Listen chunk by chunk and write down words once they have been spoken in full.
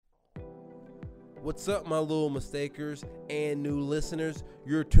What's up, my little mistakers and new listeners?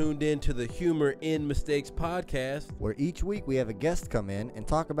 You're tuned in to the Humor in Mistakes podcast, where each week we have a guest come in and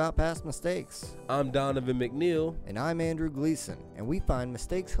talk about past mistakes. I'm Donovan McNeil. And I'm Andrew Gleason, and we find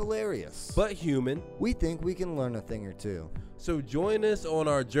mistakes hilarious. But human. We think we can learn a thing or two. So join us on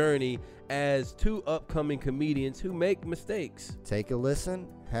our journey as two upcoming comedians who make mistakes. Take a listen,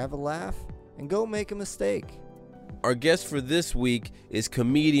 have a laugh, and go make a mistake. Our guest for this week is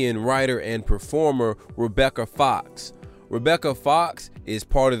comedian, writer, and performer Rebecca Fox. Rebecca Fox is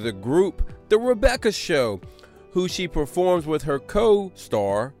part of the group The Rebecca Show, who she performs with her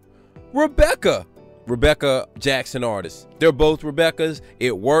co-star, Rebecca Jackson Artist. They're both Rebeccas.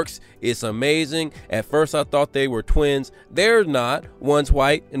 It works. It's amazing. At first I thought they were twins. They're not. One's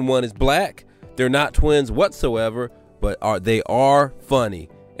white and one is black. They're not twins whatsoever, but they are funny,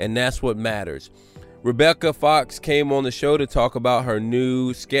 and that's what matters. Rebecca Fox came on the show to talk about her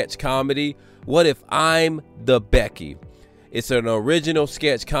new sketch comedy, What If I'm the Becky? It's an original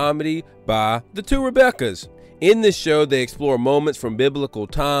sketch comedy by the two Rebeccas. In this show, they explore moments from biblical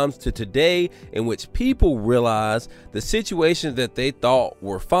times to today in which people realize the situations that they thought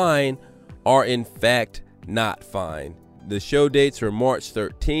were fine are in fact not fine. The show dates are March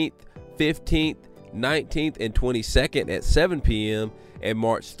 13th, 15th, 19th, and 22nd at 7 p.m. and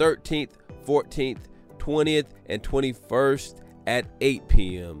March 13th, 14th, 20th, and 21st at 8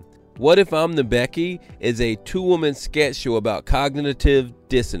 p.m. What If I'm the Becky is a two-woman sketch show about cognitive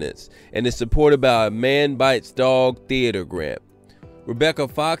dissonance and is supported by a Man Bites Dog theater grant. Rebecca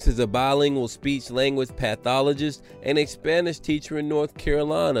Fox is a bilingual speech-language pathologist and a Spanish teacher in North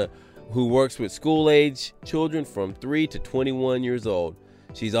Carolina who works with school-age children from 3 to 21 years old.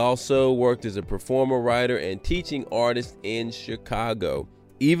 She's also worked as a performer, writer, and teaching artist in Chicago.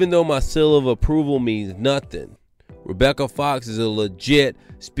 Even though my seal of approval means nothing, Rebecca Fox is a legit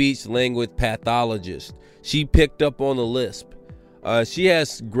speech-language pathologist. She picked up on the lisp. She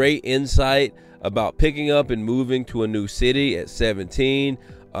has great insight about picking up and moving to a new city at 17,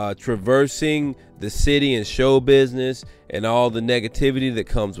 traversing the city and show business and all the negativity that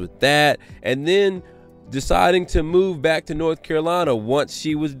comes with that, and then deciding to move back to North Carolina once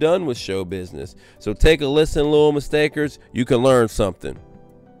she was done with show business. So take a listen, little mistakers. You can learn something.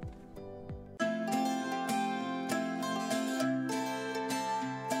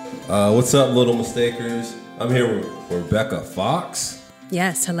 What's up, little mistakers? I'm here with Rebecca Fox.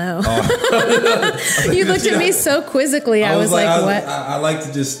 Yes, hello. You looked at me so quizzically. I was like, what? I like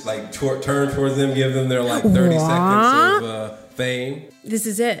to just like turn towards them, give them their like 30 seconds of fame. This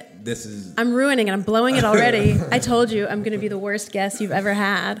is it. I'm ruining it. I'm blowing it already. I told you I'm going to be the worst guest you've ever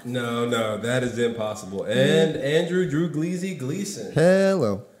had. No, that is impossible. And Andrew Drew Gleason.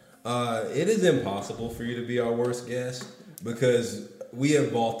 Hello. It is impossible for you to be our worst guest because we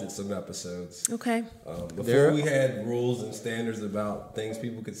have vaulted some episodes. Okay. Before we had rules and standards about things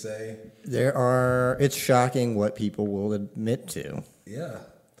people could say. It's shocking what people will admit to. Yeah.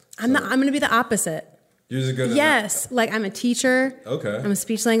 I'm going to be the opposite. Yours is good. Yes. Like I'm a teacher. Okay. I'm a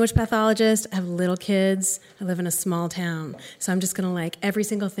speech language pathologist. I have little kids. I live in a small town. So I'm just going to like every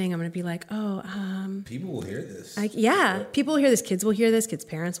single thing. I'm going to be like, people will hear this. People will hear this. Kids will hear this. Kids'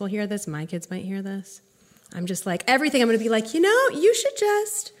 parents will hear this. My kids might hear this. I'm just like, everything I'm going to be like, you should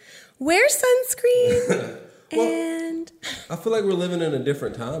just wear sunscreen. And I feel like we're living in a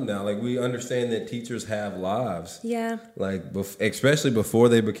different time now. Like we understand that teachers have lives. Yeah. Like especially before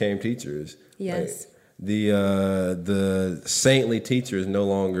they became teachers. Yes. Like, the saintly teacher is no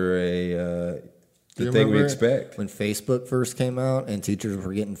longer the thing we expect. When Facebook first came out and teachers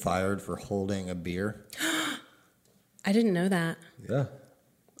were getting fired for holding a beer? I didn't know that. Yeah.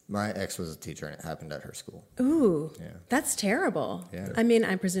 My ex was a teacher, and it happened at her school. Ooh, yeah. That's terrible. Yeah. I mean,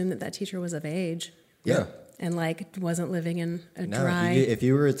 I presume that teacher was of age. Yeah. And, like, wasn't living in a dry if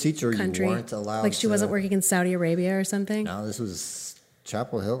you were a teacher, country. You weren't allowed Like, she wasn't working in Saudi Arabia or something? No, this was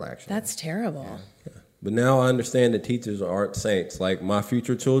Chapel Hill, actually. That's terrible. Yeah. But now I understand that teachers aren't saints. Like, my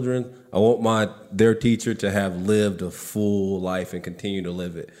future children, I want their teacher to have lived a full life and continue to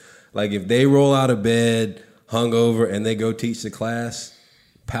live it. Like, if they roll out of bed hungover and they go teach the class,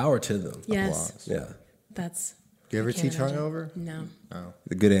 power to them. Yes. Applause. Yeah. Do you ever teach hungover? No. Oh.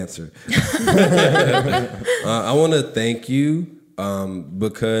 The good answer. I want to thank you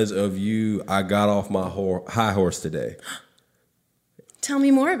because of you. I got off my high horse today. Tell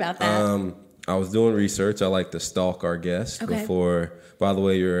me more about that. I was doing research. I like to stalk our guests before. By the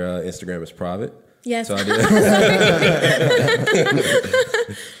way, your Instagram is private. Yes. So I did.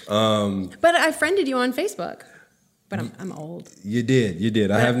 But I friended you on Facebook. But I'm old. You did.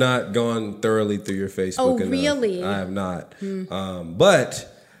 I have not gone thoroughly through your Facebook. Oh, really? I have not. But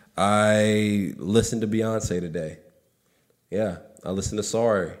I listened to Beyonce today. Yeah, I listened to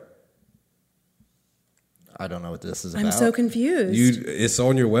Sorry. I don't know what this is about. I'm so confused. It's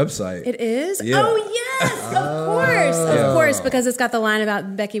on your website. It is? Yeah. Oh, yes, of course, because it's got the line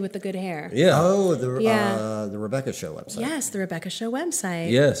about Becky with the good hair. Yeah. Oh, the Rebecca Show website. Yes, the Rebecca Show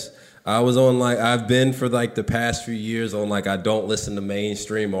website. Yes. I was on I've been for the past few years on I don't listen to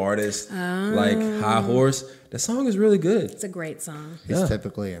mainstream artists like High Horse. That song is really good. It's a great song. He's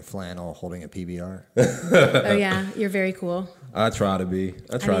typically in flannel holding a PBR. Oh, yeah, you're very cool. I try to be.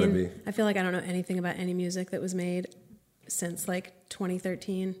 I feel like I don't know anything about any music that was made since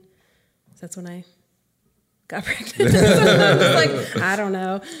 2013. That's when I got pregnant. So I was I don't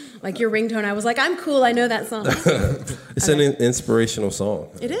know. Your ringtone, I was I'm cool. I know that song. It's an inspirational song.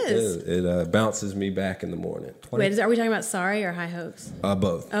 It is. It bounces me back in the morning. Wait, are we talking about Sorry or High Hopes?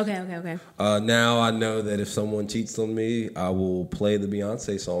 Both. Okay. Now I know that if someone cheats on me, I will play the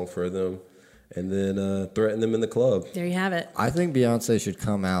Beyonce song for them and then threaten them in the club. There you have it. I think Beyonce should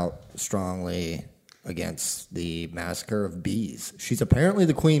come out strongly against the massacre of bees. She's apparently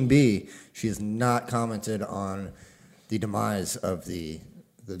the queen bee. She has not commented on the demise of the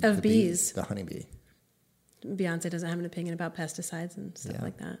bees. The honeybee. Beyonce doesn't have an opinion about pesticides and stuff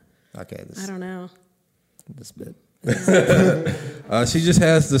like that. Okay. I don't know. This bit. She just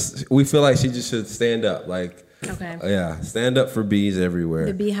has this. We feel like she just should stand up. Okay. Yeah, stand up for bees everywhere.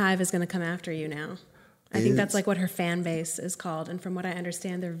 The beehive is going to come after you now. I think that's what her fan base is called. And from what I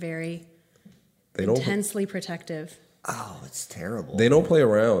understand, they're very intensely protective. Oh, it's terrible. They don't play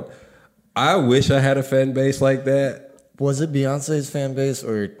around. I wish I had a fan base like that. Was it Beyonce's fan base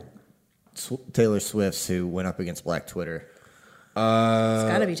or Taylor Swift's who went up against Black Twitter? It's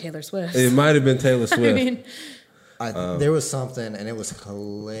got to be Taylor Swift. It might have been Taylor Swift. I mean, there was something, and it was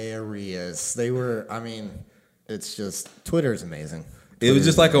hilarious. It's just, Twitter's amazing. It was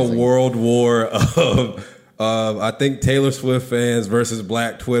just like a world war of I think Taylor Swift fans versus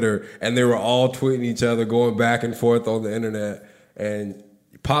Black Twitter, and they were all tweeting each other, going back and forth on the internet. And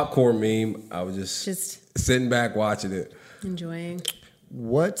popcorn meme, I was just sitting back watching it, enjoying.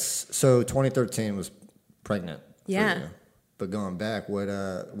 So 2013 was pregnant. Yeah. But going back,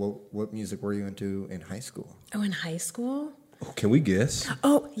 what music were you into in high school? Oh, in high school? Oh, can we guess?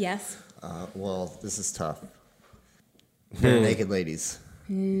 Oh, yes. Well, this is tough. Bare Naked Ladies.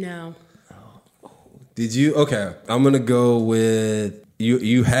 No. Did you? Okay, I'm gonna go with you.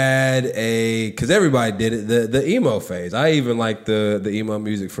 You had because everybody did it. The emo phase. I even liked the emo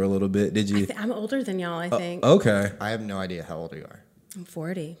music for a little bit. Did you? I'm older than y'all. I think. Okay. I have no idea how old you are. I'm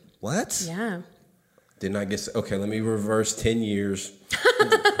 40. What? Yeah. Did not guess. Okay, let me reverse 10 years.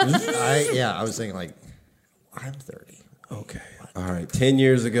 I was thinking I'm 30. Okay. All right. 10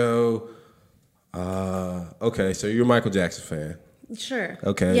 years ago. Okay, so you're a Michael Jackson fan. Sure.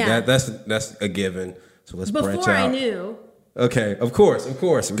 Okay. Yeah. That's a given. So let's branch out. Before I knew. Okay. Of course. We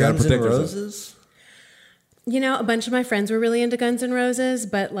got to protect N' Roses. A bunch of my friends were really into Guns N' Roses,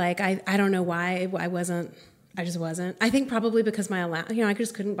 but I don't know why I wasn't. I just wasn't. I think probably because I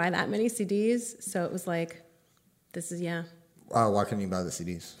just couldn't buy that many CDs, so it was this is Why couldn't you buy the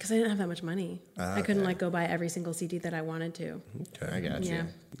CDs? Because I didn't have that much money. I couldn't go buy every single CD that I wanted to. Okay, I got you. Yeah.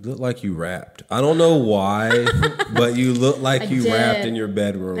 You look like you rapped. I don't know why, but you look like you rapped in your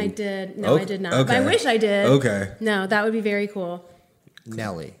bedroom. I did. No, I did not. Okay. But I wish I did. Okay. No, that would be very cool.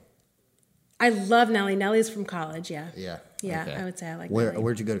 Nelly. I love Nelly. Nelly's from college, yeah. Yeah. Yeah, Okay. I would say I like Nelly.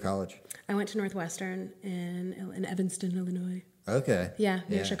 Where'd you go to college? I went to Northwestern in Evanston, Illinois. Okay. Yeah,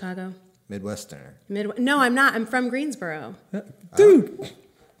 near Chicago. Midwesterner. No, I'm not. I'm from Greensboro. Dude,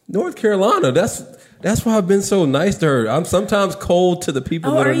 North Carolina, that's why I've been so nice to her. I'm sometimes cold to the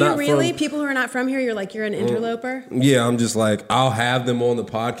people that are not from... Oh, are you really? People who are not from here, you're an interloper? Yeah, I'm just I'll have them on the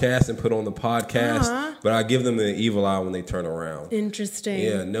podcast and put on the podcast, but I give them the evil eye when they turn around. Interesting.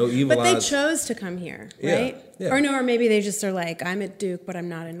 Yeah, no evil eyes. But they chose to come here, right? Yeah. Or maybe they just are I'm at Duke, but I'm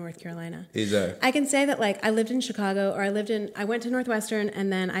not in North Carolina. Exactly. I can say that I lived in Chicago, or I went to Northwestern,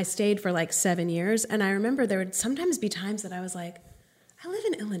 and then I stayed for 7 years, and I remember there would sometimes be times that I was I live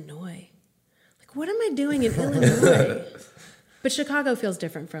in Illinois. What am I doing in Illinois? But Chicago feels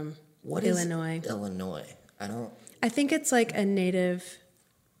different from Illinois. What is Illinois? I think it's a native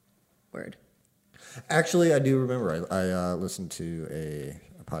word. Actually, I do remember. I listened to a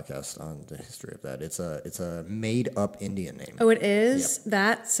podcast on the history of that. It's a made up Indian name. Oh, it is? Yep.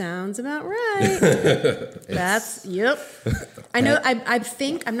 That sounds about right. Yep. I know. I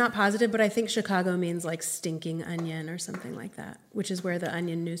think, I'm not positive, but I think Chicago means stinking onion or something like that, which is where the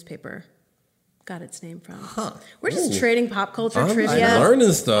Onion newspaper got its name from. Huh. We're just trading pop culture trivia. I'm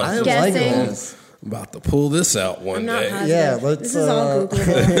learning stuff. I guessing. like this. about to pull this out one I'm not day. positive. Yeah, let's. This is all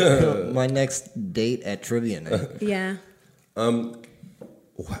Googleable. My next date at trivia night. Yeah.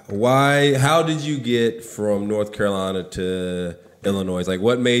 Why? How did you get from North Carolina to Illinois? Like,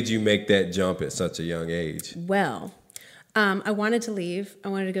 what made you make that jump at such a young age? Well, I wanted to leave. I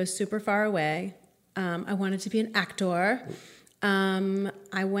wanted to go super far away. I wanted to be an actor. I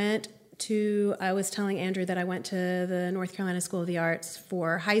was telling Andrew that I went to the North Carolina School of the Arts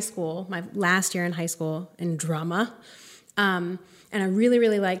for high school, my last year in high school in drama. And I really,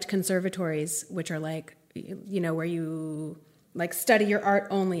 really liked conservatories, which are like, where you like study your art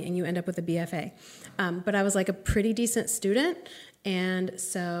only and you end up with a BFA. But I was like a pretty decent student. And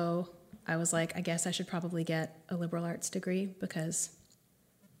so I was like, I guess I should probably get a liberal arts degree because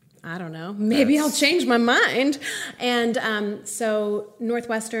I don't know, maybe I'll change my mind. And so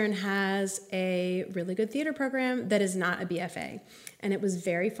Northwestern has a really good theater program that is not a BFA. And it was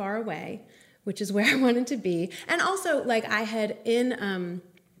very far away, which is where I wanted to be. And also, like, I had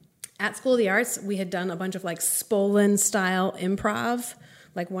at School of the Arts, we had done a bunch of like Spolin-style improv.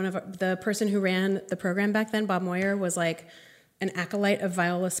 Like the person who ran the program back then, Bob Moyer, was like an acolyte of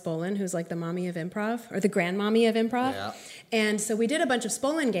Viola Spolin, who's like the mommy of improv, or the grandmommy of improv. Yeah. And so we did a bunch of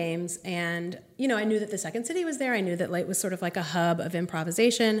Spolin games, and, I knew that the Second City was there. I knew that it was sort of like a hub of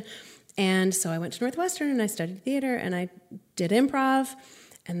improvisation. And so I went to Northwestern, and I studied theater, and I did improv,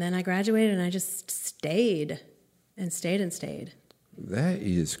 and then I graduated, and I just stayed and stayed and stayed. That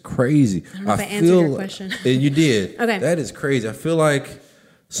is crazy. I don't know if I answered your question. You did. Okay. That is crazy. I feel like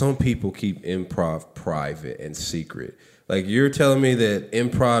some people keep improv private and secret. Like, you're telling me that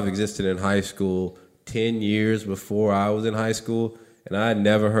improv existed in high school 10 years before I was in high school, and I had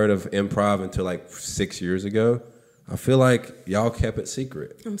never heard of improv until like 6 years ago. I feel like y'all kept it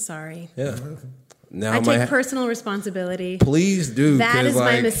secret. I'm sorry. Yeah. Now I take personal responsibility. Please do. That is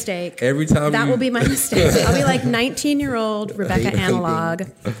my mistake. Every time that will be my mistake. I'll be like 19-year-old Rebecca Analog.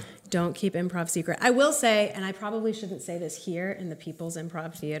 Don't keep improv secret. I will say, and I probably shouldn't say this here in the People's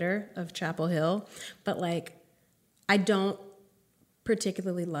Improv Theater of Chapel Hill, but like, I don't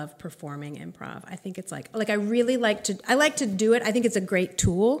particularly love performing improv. I think it's like I really like to do it. I think it's a great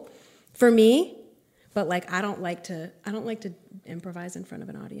tool for me, but like I don't like to improvise in front of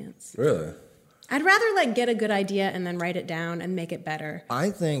an audience. Really? I'd rather like get a good idea and then write it down and make it better. I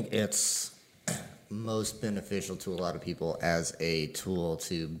think it's most beneficial to a lot of people as a tool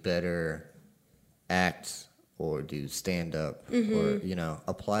to better act or do stand-up, or,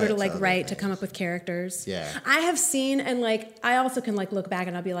 apply or it to like write, things. to come up with characters. Yeah. I have seen, and like, I also can like look back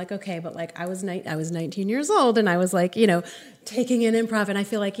and I'll be like, okay, but like I was 19 years old and I was like, taking in improv, and I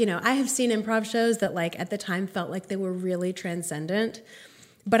feel like, I have seen improv shows that like at the time felt like they were really transcendent.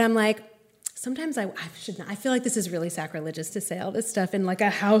 But I'm like, sometimes I shouldn't. I feel like this is really sacrilegious to say all this stuff in like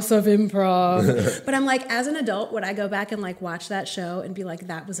a house of improv. But I'm like, as an adult, would I go back and like watch that show and be like,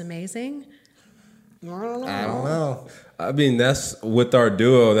 that was amazing? I don't know. I mean, that's with our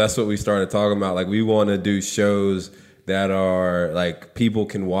duo. That's what we started talking about. Like, we want to do shows that are like people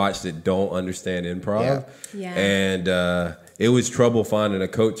can watch that don't understand improv. Yeah. And it was trouble finding a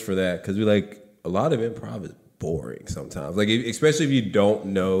coach for that because a lot of improv is boring sometimes. Like, especially if you don't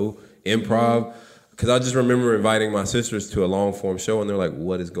know improv. Because I just remember inviting my sisters to a long form show, and they're like,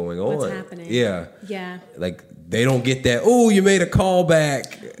 "What is going on? What's happening?" Yeah. Like, they don't get that. Oh, you made a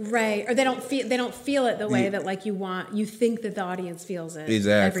callback, right? Or they don't feel it the way that like you think that the audience feels it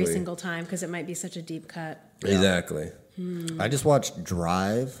exactly every single time because it might be such a deep cut. Yeah. Exactly. I just watched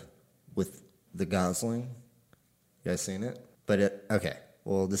Drive with the Gosling. You guys seen it? Okay.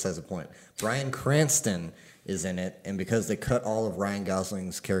 Well, this has a point. Bryan Cranston is in it, and because they cut all of Ryan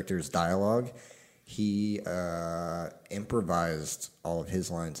Gosling's character's dialogue, he improvised all of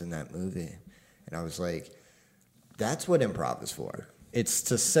his lines in that movie. And I was like, that's what improv is for. It's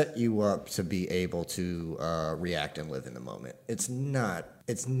to set you up to be able to react and live in the moment. It's not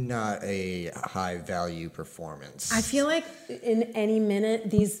a high value performance. I feel like in any minute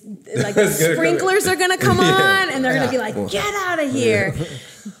these like sprinklers are gonna come on and they're gonna be like, get out of here.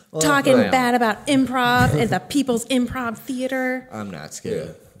 Talking bad about improv at the People's Improv Theater. I'm not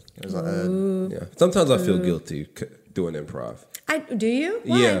scared. Yeah. Sometimes I feel guilty doing improv. Do you?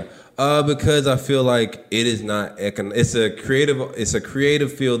 Why? Yeah, because I feel like it is not it's a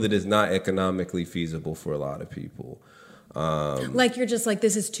creative field that is not economically feasible for a lot of people. Like you're just like,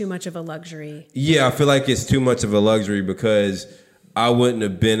 this is too much of a luxury. Yeah, I feel like it's too much of a luxury because I wouldn't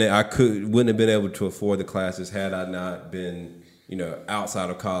have been able to afford the classes had I not been, outside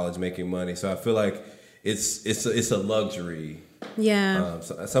of college making money. So I feel like it's a luxury. Yeah.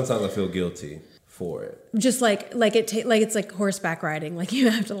 Sometimes I feel guilty for it. Just like it's like horseback riding. Like you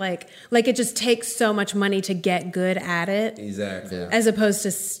have to like it just takes so much money to get good at it. Exactly. Yeah. As opposed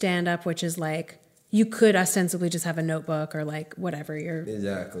to stand up, which is like you could ostensibly just have a notebook or like whatever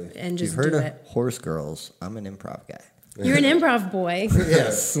Exactly. and just You've heard do of it. Horse Girls. I'm an improv guy. You're an improv boy.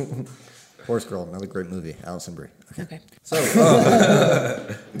 Yes. Horse Girl, another great movie. Alison Brie. Okay. So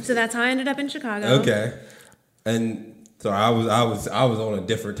So that's how I ended up in Chicago. okay, and so I was on a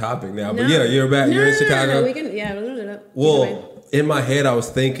different topic now, but No. yeah, you're back. You're in Chicago. No, we can, yeah. Either way. Well, in my head, I was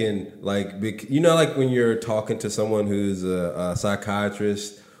thinking, like, like when you're talking to someone who's a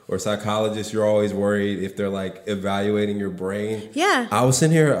psychiatrist or psychologist, you're always worried if they're like evaluating your brain. Yeah. I was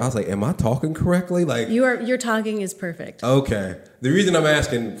sitting here, I was like, am I talking correctly? Like, Your talking is perfect. okay. The reason I'm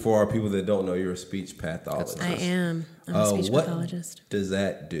asking for our people that don't know, you're a speech pathologist. I am. I'm a speech what pathologist. does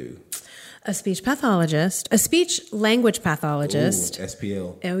that do? A speech pathologist. A speech language pathologist. Ooh,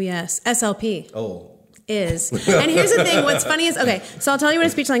 SPL. Oh, yes. SLP. Oh. Is. And here's the thing, what's funny is, okay, so I'll tell you what a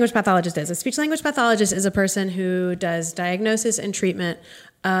speech language pathologist is. A speech language pathologist is a person who does diagnosis and treatment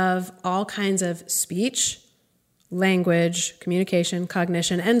of all kinds of speech, language, communication,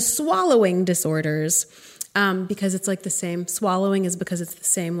 cognition, and swallowing disorders. Because it's like the same, swallowing is because it's the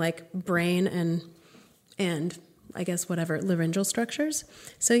same like brain and I guess whatever, laryngeal structures.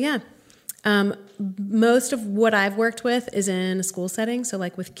 So yeah. Most of what I've worked with is in a school setting, so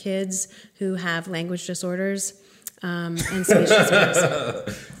like with kids who have language disorders and speech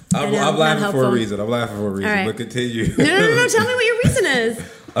disorders. I'm laughing for a helpful. reason. I'm laughing for a reason, right. but continue. No. Tell me what your reason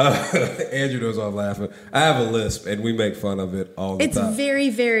is. Andrew knows I'm laughing. I have a lisp, and we make fun of it all the It's time. very,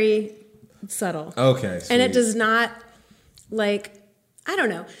 very subtle. Okay, sweet. And it does not, like, I don't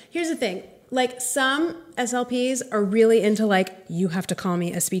know. Here's the thing. Like, some SLPs are really into, like, you have to call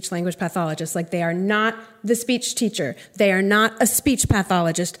me a speech language pathologist. Like, they are not the speech teacher. They are not a speech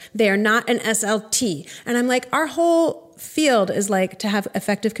pathologist. They are not an SLT. And I'm like, our whole field is, like, to have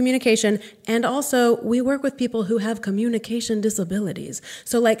effective communication. And also, we work with people who have communication disabilities.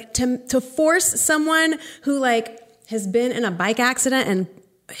 So, like, to force someone who, like, has been in a bike accident and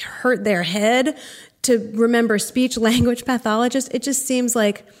hurt their head to remember speech language pathologist, it just seems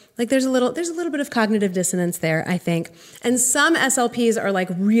like there's a little bit of cognitive dissonance there, I think. And some SLPs are like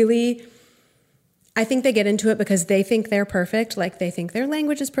really, I think they get into it because they think they're perfect. Like they think their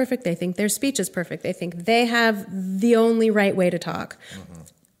language is perfect. They think their speech is perfect. They think they have the only right way to talk. Mm-hmm.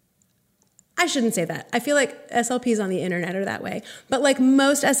 I shouldn't say that. I feel like SLPs on the internet are that way. But like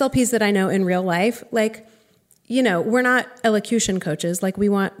most SLPs that I know in real life, like, you know, we're not elocution coaches. Like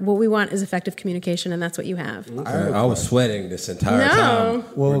what we want is effective communication, and that's what you have. I was sweating this entire time.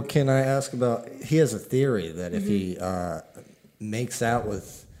 Well, can I ask about, he has a theory that if he makes out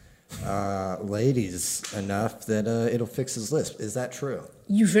with ladies enough that it'll fix his lisp. Is that true?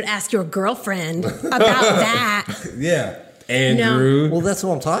 You should ask your girlfriend about that. Yeah. Andrew. Well, that's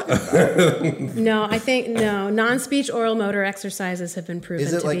what I'm talking about. No, I think non-speech oral motor exercises have been proven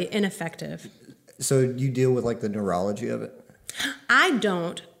to like, be ineffective. So you deal with like the neurology of it? I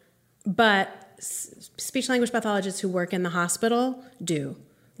don't, but speech language pathologists who work in the hospital do.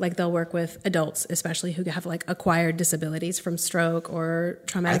 Like they'll work with adults, especially who have like acquired disabilities from stroke or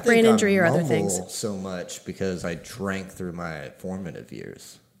traumatic brain injury or other things. I so much because I drank through my formative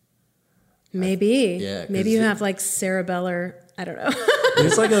years. Maybe. Maybe you have like cerebellar, I don't know.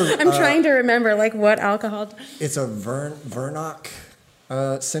 It's like I'm trying to remember like what alcohol. It's a Vernock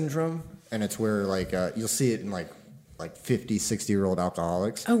syndrome. And it's where, like, you'll see it in, like 50, 60-year-old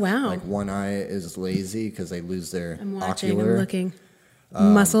alcoholics. Oh, wow. Like, one eye is lazy because they lose their I'm watching, ocular. I'm looking.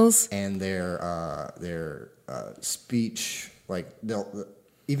 Muscles. And their speech, like, they'll,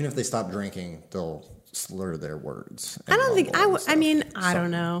 even if they stop drinking, they'll slur their words. I don't think, I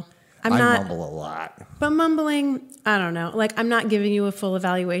don't know. I mumble a lot. But mumbling, I don't know. Like, I'm not giving you a full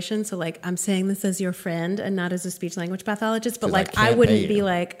evaluation. So, like, I'm saying this as your friend and not as a speech language pathologist. But, like, I wouldn't be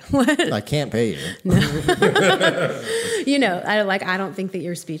like, what? I can't pay you. No. You know, I don't think that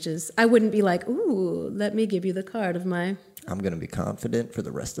your speech is, I wouldn't be like, ooh, let me give you the card of my. I'm going to be confident for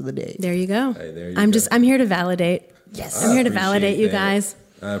the rest of the day. There you go. Hey, there you I'm go. I'm here to validate. Yes. I'm here to validate you guys.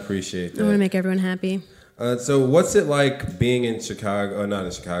 I appreciate that. I want to make everyone happy. So what's it like being in Chicago, or not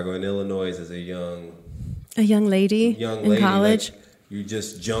in Chicago, in Illinois as a young lady in college? Like, you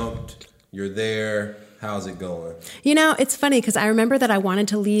just jumped, you're there, how's it going? You know, it's funny because I remember that I wanted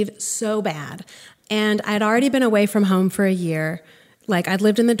to leave so bad. And I'd already been away from home for a year. Like, I'd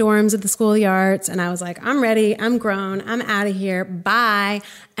lived in the dorms at the schoolyards, and I was like, I'm ready, I'm grown, I'm out of here, bye.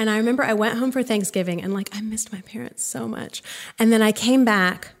 And I remember I went home for Thanksgiving, and, like, I missed my parents so much. And then I came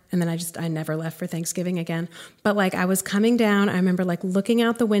back, And then I never left for Thanksgiving again. But like I was coming down, I remember like looking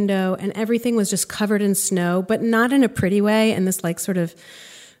out the window and everything was just covered in snow, but not in a pretty way, in this like sort of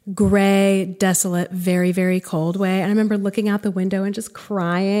gray, desolate, very, very cold way. And I remember looking out the window and just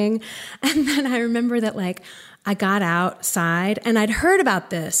crying. And then I remember that like I got outside and I'd heard about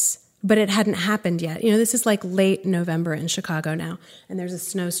this, but it hadn't happened yet. You know, this is like late November in Chicago now, and there's a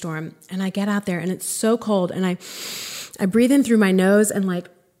snowstorm. And I get out there and it's so cold, and I breathe in through my nose, and like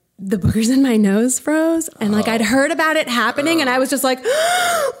the boogers in my nose froze. And like I'd heard about it happening, and I was just like, what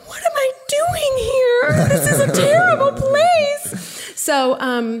am I doing here? This is a terrible place. So,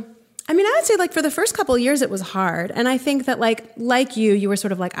 I mean, I would say like for the first couple of years, it was hard. And I think that like you were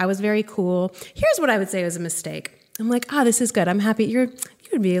sort of like, I was very cool. Here's what I would say was a mistake. I'm like, this is good. I'm happy. You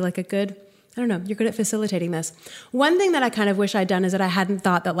would be like a good, I don't know, you're good at facilitating this. One thing that I kind of wish I'd done is that I hadn't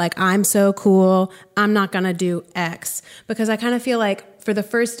thought that like, I'm so cool, I'm not going to do X. Because I kind of feel like for the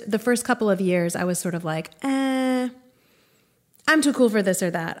first couple of years, I was sort of like, I'm too cool for this or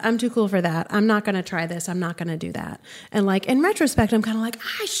that. I'm too cool for that. I'm not going to try this. I'm not going to do that. And like, in retrospect, I'm kind of like,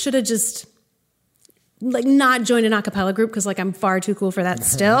 I should have just like not joined an a cappella group because like I'm far too cool for that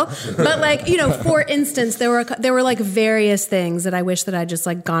still. But like, you know, for instance, there were like various things that I wish that I'd just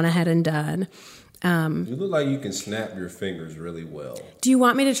like gone ahead and done. You look like you can snap your fingers really well. Do you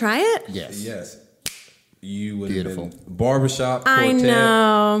want me to try it? Yes. You would Beautiful. have been barbershop quartet. I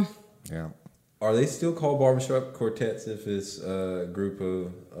know. Yeah. Are they still called barbershop quartets if it's a group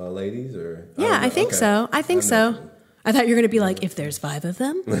of ladies? Or Yeah, I think okay. so. I think so. know. I thought you were going to be like, if there's 5 of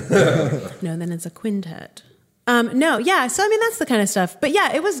them. No, then it's a quintet. No, yeah. So, I mean, that's the kind of stuff. But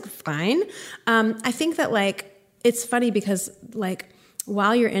yeah, it was fine. I think that like, it's funny because like,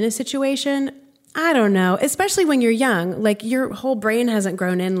 while you're in a situation, I don't know, especially when you're young, like your whole brain hasn't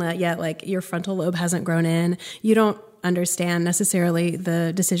grown in yet. Like your frontal lobe hasn't grown in. You don't understand necessarily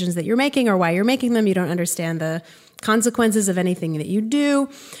the decisions that you're making or why you're making them. You don't understand the consequences of anything that you do.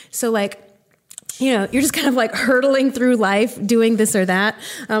 So like, you know, you're just kind of like hurtling through life doing this or that.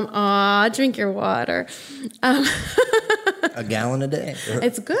 Drink your water. A gallon a day.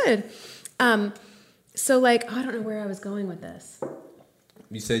 It's good. So like, I don't know where I was going with this.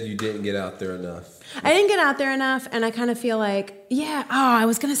 You said you didn't get out there enough. I didn't get out there enough, and I kind of feel like, I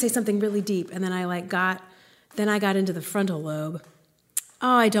was going to say something really deep, and then I got into the frontal lobe.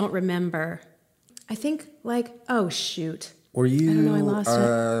 I don't remember. I think like, oh shoot. Were you I don't know, I lost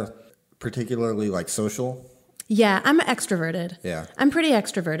it. Particularly like social? Yeah, I'm extroverted. Yeah. I'm pretty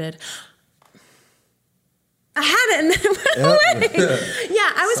extroverted. I had it and then it went away.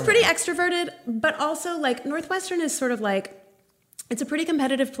 Yeah, I was pretty extroverted, but also like Northwestern is sort of like, it's a pretty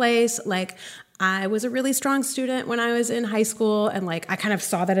competitive place. Like I was a really strong student when I was in high school, and like I kind of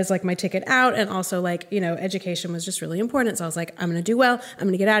saw that as like my ticket out, and also like, you know, education was just really important. So I was like, I'm going to do well. I'm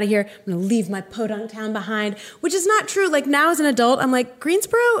going to get out of here. I'm going to leave my podunk town behind, which is not true. Like now as an adult, I'm like,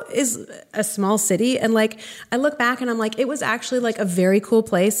 Greensboro is a small city, and like I look back and I'm like, it was actually like a very cool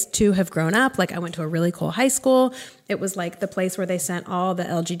place to have grown up. Like I went to a really cool high school. It was like the place where they sent all the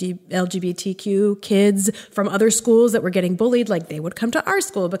LGBTQ kids from other schools that were getting bullied. Like they would come to our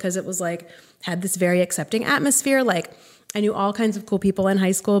school because it was like, had this very accepting atmosphere. Like I knew all kinds of cool people in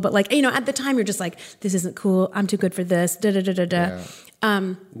high school, but like, you know, at the time you're just like, this isn't cool. I'm too good for this. Da, da, da, da, da.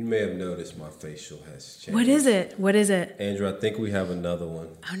 Yeah. You may have noticed my facial has changed. What is it? What is it? Andrew, I think we have another one.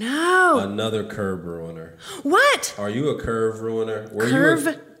 Oh no. Another curve ruiner. What? Are you a curve ruiner?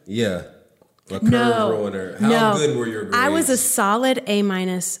 Curve? Yeah. A curve ruiner. How good were your grades? I was a solid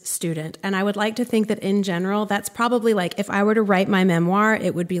A- student, and I would like to think that in general, that's probably like, if I were to write my memoir,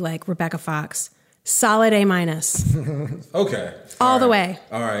 it would be like Rebecca Fox. Solid A-. Okay. All the way.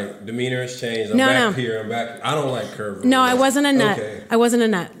 All right. Demeanor has changed. I'm back here. I'm back. I don't like curve runners. No, I wasn't a nut. Okay. I wasn't a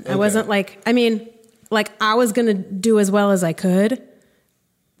nut. I wasn't like, I mean, like I was going to do as well as I could,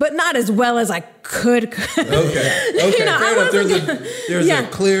 but not as well as I could. Okay. Okay. You know, fair enough. There's a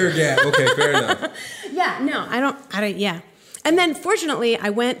clear gap. Okay. Fair enough. Yeah. No, I don't. Yeah. And then fortunately I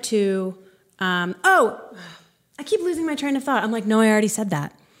went to, I keep losing my train of thought. I'm like, no, I already said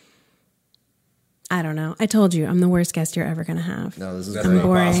that. I don't know. I told you, I'm the worst guest you're ever going to have. No, this is That's I'm not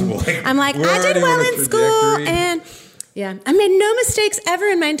boring. possible. I'm like, We're I did already well on a in school, trajectory. and yeah, I made no mistakes ever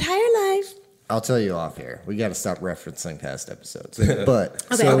in my entire life. I'll tell you off here. We got to stop referencing past episodes. But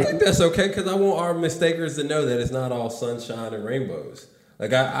Okay, so I think that's okay because I want our mistakers to know that it's not all sunshine and rainbows.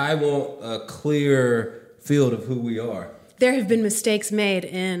 Like I want a clear field of who we are. There have been mistakes made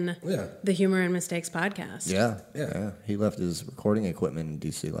in Yeah. the Humor and Mistakes podcast. yeah. He left his recording equipment in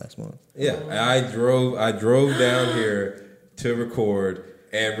DC last month. Yeah, I drove down here to record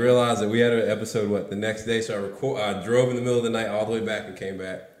and realized that we had an episode the next day. So I drove in the middle of the night all the way back and came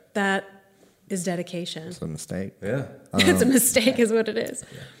back. that is dedication. It's a mistake. Yeah. It's a mistake is what it is.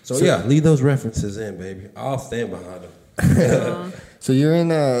 So yeah, leave those references in, baby. I'll stand behind them. So you're in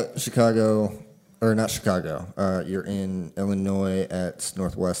Chicago, or not Chicago. You're in Illinois at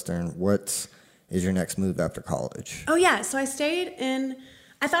Northwestern. What is your next move after college? Oh, yeah. So I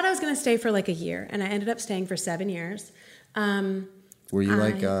I thought I was going to stay for like a year, and I ended up staying for 7 years. Were you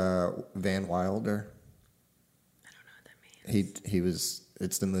like Van Wilder? I don't know what that means. He was.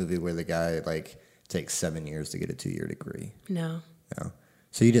 It's the movie where the guy like takes 7 years to get a 2-year degree. No.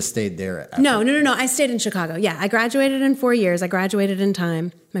 So you just stayed there? No. I stayed in Chicago. Yeah, I graduated in 4 years. I graduated in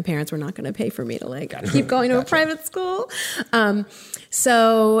time. My parents were not going to pay for me to like keep going to a private school.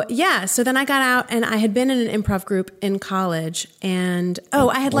 So then I got out, and I had been in an improv group in college, and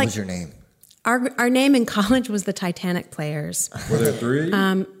I had what was your name? Our name in college was the Titanic Players. Were there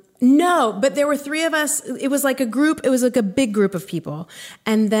 3? No, but there were 3 of us. It was like a group. It was like a big group of people.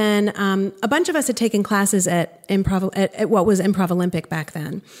 And then a bunch of us had taken classes at what was Improv Olympic back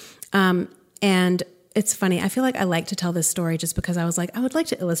then. And it's funny. I feel like I like to tell this story just because I was like, I would like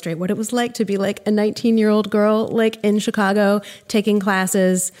to illustrate what it was like to be like a 19-year-old girl, like in Chicago, taking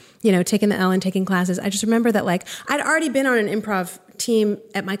classes, taking the L and taking classes. I just remember that like I'd already been on an improv team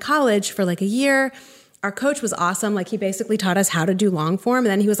at my college for like a year. Our coach was awesome. Like he basically taught us how to do long form.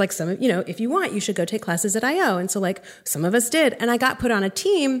 And then he was like, if you want, you should go take classes at IO. And so like some of us did. And I got put on a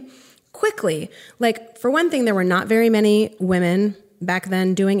team quickly. Like for one thing, there were not very many women back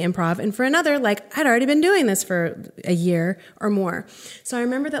then doing improv. And for another, like I'd already been doing this for a year or more. So I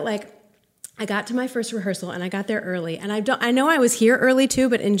remember that like I got to my first rehearsal and I got there early. And I know I was here early too,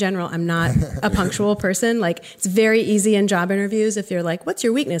 but in general, I'm not a punctual person. Like it's very easy in job interviews. If you're like, what's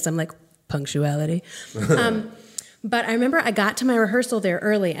your weakness? I'm like, punctuality. But I remember I got to my rehearsal there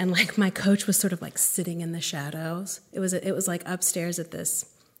early, and like my coach was sort of like sitting in the shadows. It was like upstairs at this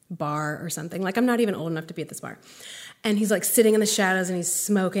bar or something. Like I'm not even old enough to be at this bar. And he's like sitting in the shadows and he's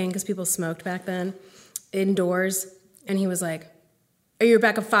smoking because people smoked back then indoors. And he was like, "Are you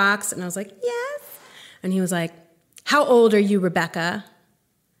Rebecca Fox?" And I was like, "Yes." And he was like, "How old are you, Rebecca?"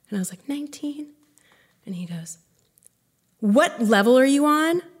 And I was like, 19. And he goes, "What level are you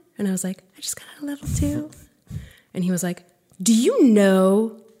on?" And I was like, "I just got out of level 2. And he was like, "Do you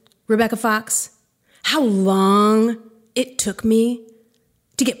know, Rebecca Fox, how long it took me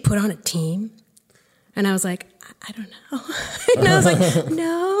to get put on a team?" And I was like, "I don't know." And I was like,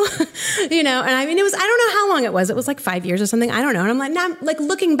 "No." And I mean, I don't know how long it was. It was like 5 years or something. I don't know. And I'm like, now, like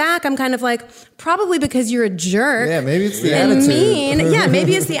looking back, I'm kind of like, probably because you're a jerk. Yeah, maybe it's the and attitude. Mean. Yeah,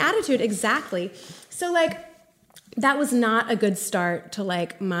 maybe it's the attitude. Exactly. So like, that was not a good start to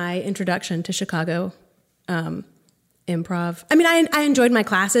like my introduction to Chicago improv. I mean, I enjoyed my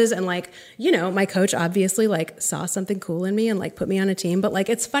classes, and like, my coach obviously like saw something cool in me and like put me on a team. But like,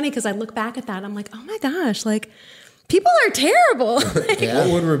 it's funny because I look back at that and I'm like, oh my gosh, like people are terrible. What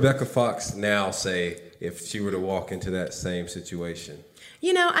would Rebecca Fox now say if she were to walk into that same situation?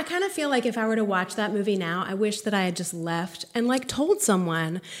 I kind of feel like if I were to watch that movie now, I wish that I had just left and like told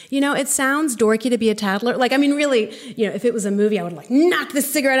someone. It sounds dorky to be a tattler. Like, I mean, really, if it was a movie, I would like knock the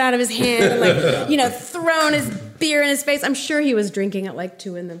cigarette out of his hand and like, thrown his beer in his face. I'm sure he was drinking at like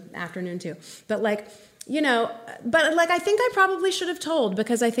 2 in the afternoon too. But like, but like, I think I probably should have told,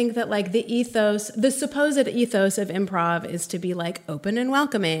 because I think that like the supposed ethos of improv is to be like open and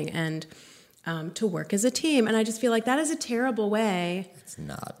welcoming and to work as a team. And I just feel like that is a terrible way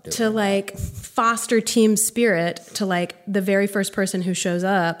to like foster team spirit, to like the very first person who shows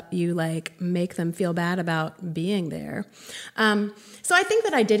up, you like make them feel bad about being there. So I think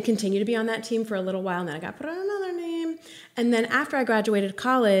that I did continue to be on that team for a little while, and then I got put on another name. And then after I graduated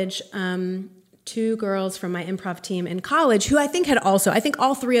college, 2 girls from my improv team in college, who I think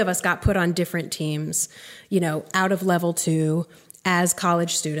all 3 of us got put on different teams, out of level 2, as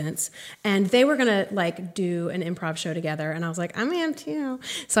college students, and they were gonna like do an improv show together, and I was like, I'm in too.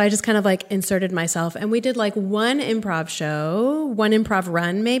 So I just kind of like inserted myself, and we did like one improv show, one improv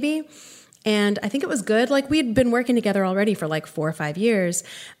run maybe, and I think it was good. Like we'd been working together already for like 4 or 5 years,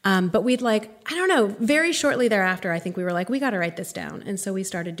 but we'd like, I don't know, very shortly thereafter, I think we were like, we got to write this down, and so we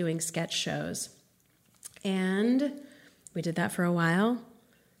started doing sketch shows, and we did that for a while,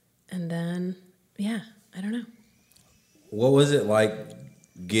 and then I don't know. What was it like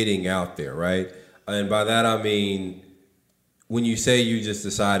getting out there, right? And by that I mean, when you say you just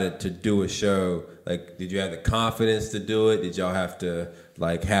decided to do a show, like, did you have the confidence to do it? Did y'all have to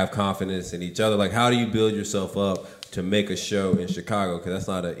like have confidence in each other? Like, how do you build yourself up to make a show in Chicago? Because that's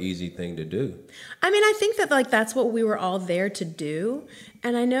not an easy thing to do. I mean, I think that like that's what we were all there to do,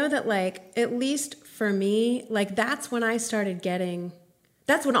 and I know that like at least for me, like that's when I started getting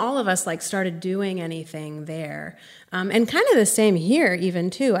that's when all of us like started doing anything there. And kind of the same here even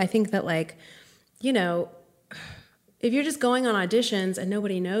too. I think that like, you know, if you're just going on auditions and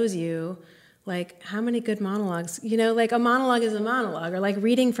nobody knows you, like how many good monologues, you know, like a monologue is a monologue, or like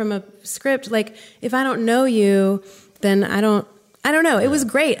reading from a script. Like if I don't know you, then I don't know. It was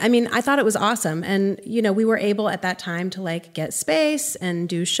great. I mean, I thought it was awesome. And, you know, we were able at that time to like get space and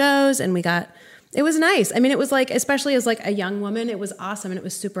do shows, and it was nice. I mean, it was like, especially as like a young woman, it was awesome and it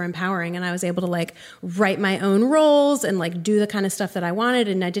was super empowering. And I was able to like write my own roles and like do the kind of stuff that I wanted.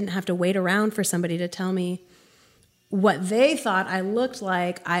 And I didn't have to wait around for somebody to tell me what they thought I looked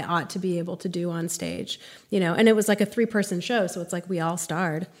like I ought to be able to do on stage, you know, and it was like a 3-person show. So it's like we all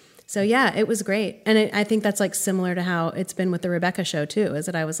starred. So yeah, it was great. And I think that's like similar to how it's been with the Rebecca show too, is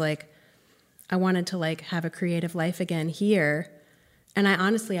that I was like, I wanted to like have a creative life again here. And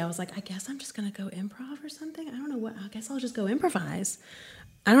I was like, I guess I'm just going to go improv or something. I don't know what, I guess I'll just go improvise.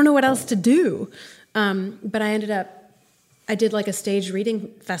 I don't know what else to do. But I did like a stage reading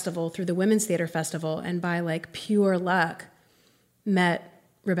festival through the Women's Theater Festival, and by like pure luck met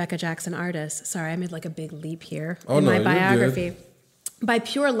Rebecca Jackson Artis. Sorry, I made like a big leap here in my biography. By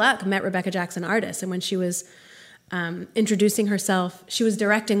pure luck met Rebecca Jackson Artis, and when she was introducing herself, she was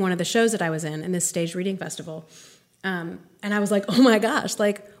directing one of the shows that I was in this stage reading festival. And I was like, oh my gosh,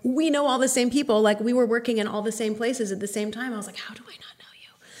 like we know all the same people. Like we were working in all the same places at the same time. I was like, how do I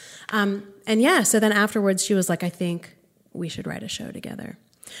not know you? And yeah, so then afterwards she was like, I think we should write a show together.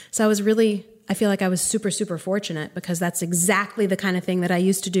 So I feel like I was super, super fortunate, because that's exactly the kind of thing that I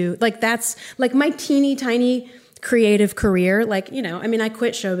used to do. Like that's like my teeny tiny creative career. Like, you know, I mean, I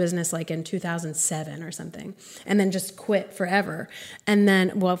quit show business like in 2007 or something, and then just quit forever. And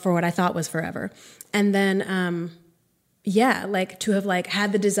then, well, for what I thought was forever. And then, yeah, like to have like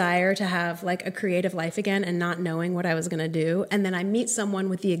had the desire to have like a creative life again and not knowing what I was going to do. And then I meet someone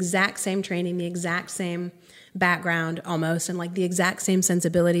with the exact same training, the exact same background almost, and like the exact same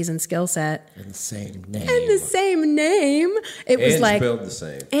sensibilities and skill set. And the same name. It was like, spelled the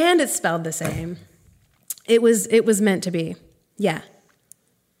same. And it's spelled the same. It was meant to be. Yeah.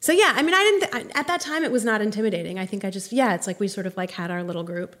 So yeah, I mean, at that time it was not intimidating. I think it's like we sort of like had our little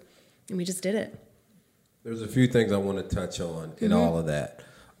group and we just did it. There's a few things I want to touch on in all of that.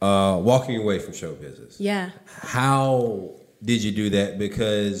 Walking away from show business. Yeah. How did you do that?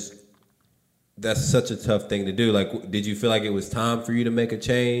 Because that's such a tough thing to do. Like, did you feel like it was time for you to make a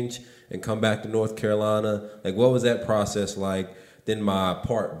change and come back to North Carolina? Like, what was that process like? Then my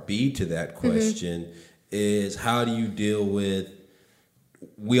part B to that question is, how do you deal with,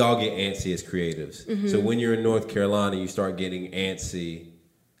 we all get antsy as creatives. Mm-hmm. So when you're in North Carolina, you start getting antsy.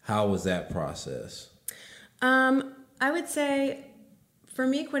 How was that process? I would say for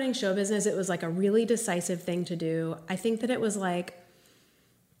me, quitting show business, it was like a really decisive thing to do. I think that it was like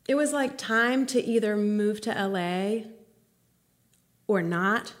time to either move to LA or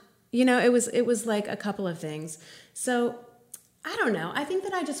not. You know, it was like a couple of things. So I don't know. I think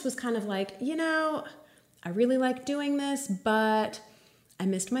that I just was kind of like, you know, I really like doing this, but I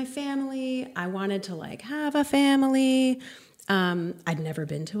missed my family. I wanted to like have a family. I'd never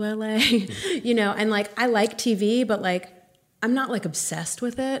been to LA, you know, and like, I like TV, but like, I'm not like obsessed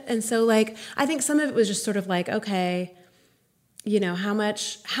with it. And so like, I think some of it was just sort of like, okay, you know, how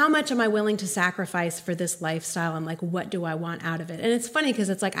much am I willing to sacrifice for this lifestyle? And like, what do I want out of it? And it's funny because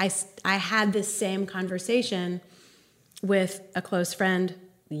it's like, I had this same conversation with a close friend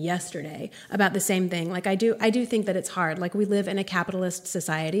yesterday about the same thing. Like I do think that it's hard. Like we live in a capitalist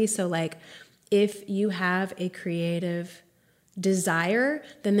society. So like, if you have a creative desire,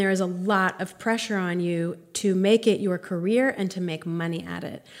 then there is a lot of pressure on you to make it your career and to make money at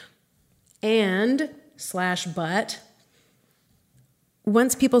it. And but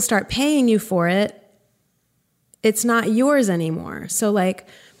once people start paying you for it, it's not yours anymore. So like,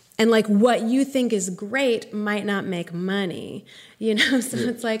 and like what you think is great might not make money, you know? So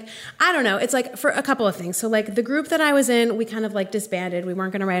it's like, I don't know. It's like for a couple of things. So like the group that I was in, we kind of like disbanded. We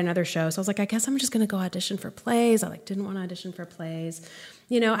weren't going to write another show. So I was like, I guess I'm just going to go audition for plays. I like didn't want to audition for plays.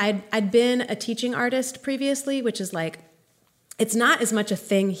 You know, I'd been a teaching artist previously, which is like, it's not as much a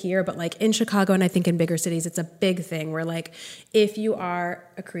thing here, but like in Chicago and I think in bigger cities, it's a big thing where like if you are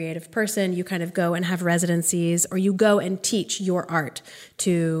a creative person, you kind of go and have residencies or you go and teach your art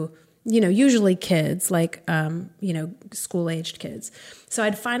to, you know, usually kids, like, you know, school-aged kids. So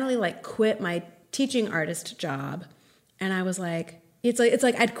I'd finally like quit my teaching artist job and I was like, it's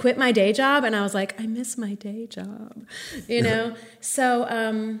like I'd quit my day job and I was like, I miss my day job, you know?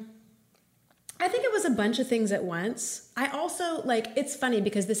 So, I think it was a bunch of things at once. I also, like, it's funny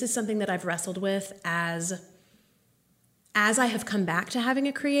because this is something that I've wrestled with as as I have come back to having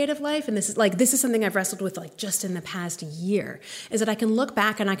a creative life, and this is something I've wrestled with like just in the past year, is that I can look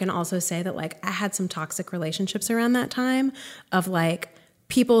back and I can also say that like I had some toxic relationships around that time of like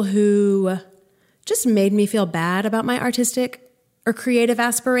people who just made me feel bad about my artistic or creative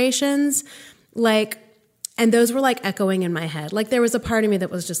aspirations. Like, and those were like echoing in my head. Like there was a part of me that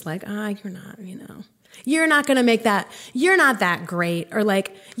was just like, you're not, you're not going to make that, you're not that great. Or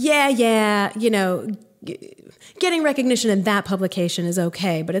like, yeah, getting recognition in that publication is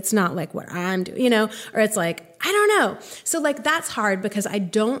okay, but it's not like what I'm doing, or it's like, I don't know. So like, that's hard because I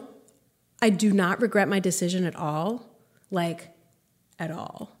do not regret my decision at all. Like at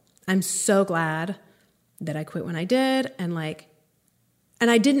all. I'm so glad that I quit when I did. And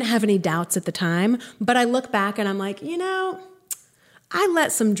I didn't have any doubts at the time, but I look back and I'm like, I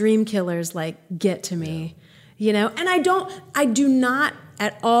let some dream killers like get to me, and I do not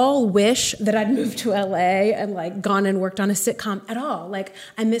at all wish that I'd moved to LA and like gone and worked on a sitcom at all. Like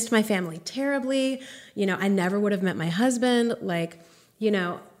I missed my family terribly. I never would have met my husband,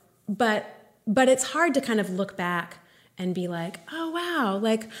 but it's hard to kind of look back and be like, oh wow,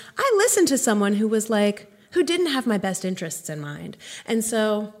 like I listened to someone who was like, who didn't have my best interests in mind. And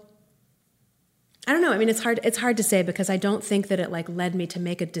so I don't know. I mean, it's hard to say because I don't think that it like led me to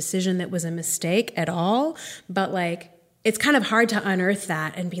make a decision that was a mistake at all. But like, it's kind of hard to unearth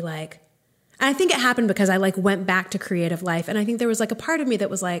that and be like, and I think it happened because I like went back to creative life. And I think there was like a part of me that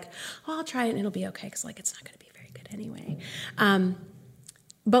was like, well, I'll try it and it'll be okay. Cause like, it's not going to be very good anyway.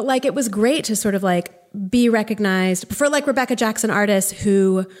 But like, it was great to sort of like be recognized for like Rebecca Jackson artist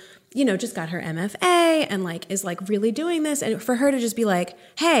who, just got her MFA and like, is like really doing this. And for her to just be like,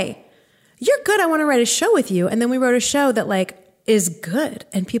 hey, you're good. I want to write a show with you. And then we wrote a show that like is good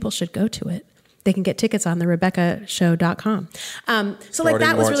and people should go to it. They can get tickets on the RebeccaShow.com. So like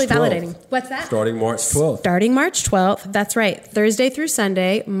that was really validating. What's that? Starting March 12th. Starting March 12th. That's right. Thursday through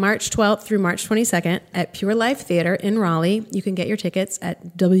Sunday, March 12th through March 22nd at Pure Life Theater in Raleigh. You can get your tickets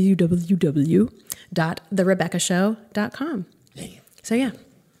at www.therebeccashow.com. So yeah.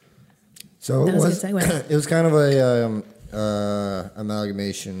 So it was it was kind of a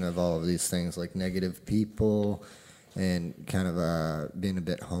amalgamation of all of these things, like negative people and kind of being a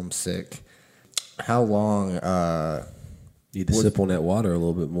bit homesick. How long? Need to sip on that water a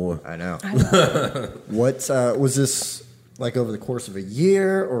little bit more. I know. What was this like over the course of a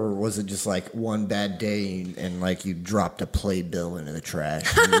year, or was it just like one bad day and like you dropped a playbill into the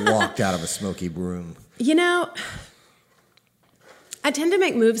trash and you walked out of a smoky room? I tend to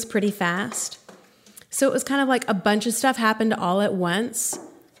make moves pretty fast. So it was kind of like a bunch of stuff happened all at once.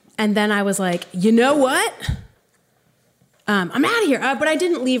 And then I was like, you know what? I'm out of here. But I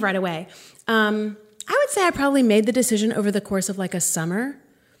didn't leave right away. I would say I probably made the decision over the course of like a summer.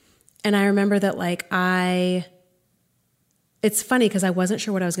 And I remember that like it's funny because I wasn't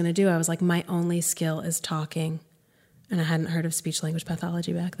sure what I was going to do. I was like, my only skill is talking. And I hadn't heard of speech language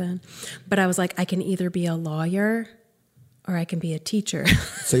pathology back then. But I was like, I can either be a lawyer or I can be a teacher.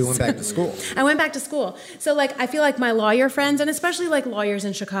 So you went back to school? I went back to school. So like, I feel like my lawyer friends, and especially like lawyers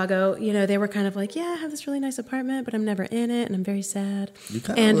in Chicago, they were kind of like, yeah, I have this really nice apartment, but I'm never in it, and I'm very sad. You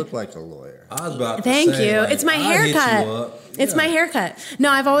kind of look like a lawyer. I was about to Thank say, you. like, it's my haircut. It's my haircut.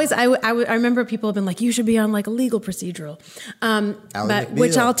 No, I've always, I remember people have been like, you should be on like a legal procedural,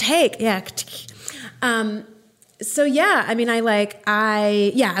 which I'll take. Yeah. So yeah, I mean, I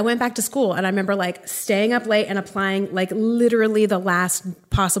went back to school, and I remember like staying up late and applying like literally the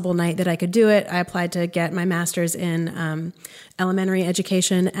last possible night that I could do it. I applied to get my master's in elementary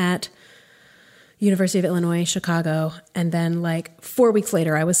education at University of Illinois, Chicago. And then like 4 weeks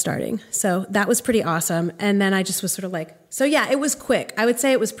later I was starting. So that was pretty awesome. And then I just was sort of like, so yeah, it was quick. I would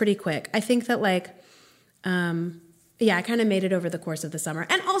say it was pretty quick. I think that like, I kind of made it over the course of the summer.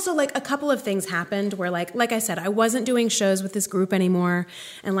 And also like a couple of things happened where like I said, I wasn't doing shows with this group anymore.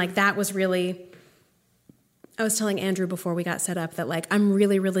 And like that was really, I was telling Andrew before we got set up that like I'm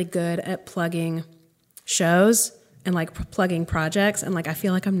really, really good at plugging shows and like plugging projects. And like I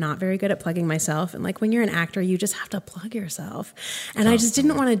feel like I'm not very good at plugging myself. And like when you're an actor, you just have to plug yourself. And I just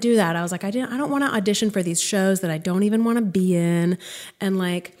didn't want to do that. I was like, I don't want to audition for these shows that I don't even want to be in. And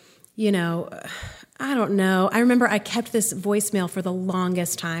like, I don't know. I remember I kept this voicemail for the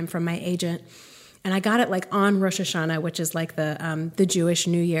longest time from my agent, and I got it like on Rosh Hashanah, which is like the Jewish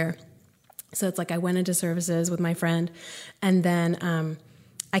New Year. So it's like I went into services with my friend, and then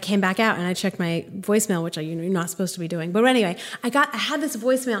I came back out and I checked my voicemail, which you're not supposed to be doing. But anyway, I had this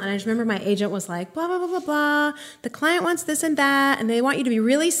voicemail, and I just remember my agent was like, blah, blah, blah, blah, blah. The client wants this and that, and they want you to be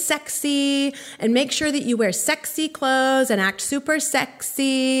really sexy and make sure that you wear sexy clothes and act super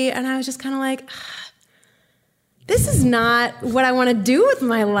sexy. And I was just kind of like, this is not what I want to do with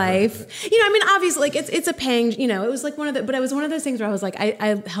my life. You know, I mean, obviously, like it's a pang. You know, it was like but it was one of those things where I was like,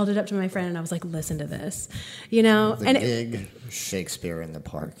 I held it up to my friend and I was like, listen to this, you know, The and big Shakespeare in the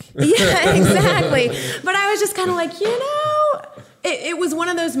Park. yeah, exactly. But I was just kind of like, you know, it was one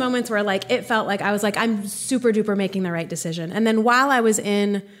of those moments where like it felt like I was like, I'm super duper making the right decision. And then while I was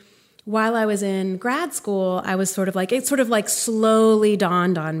in grad school, I was it sort of like slowly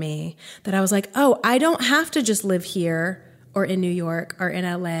dawned on me that I was like, oh, I don't have to just live here or in New York or in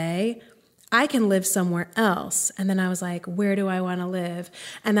LA. I can live somewhere else. And then I was like, where do I want to live?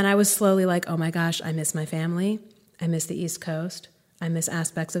 And then I was slowly like, oh my gosh, I miss my family. I miss the East Coast. I miss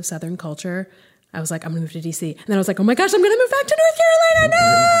aspects of Southern culture. I was like, I'm going to move to DC. And then I was like, oh my gosh, I'm going to move back to North Carolina.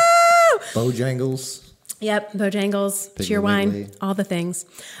 No! Bojangles. Yep, Bojangles, Piggly Cheerwine, Wiggly. all the things.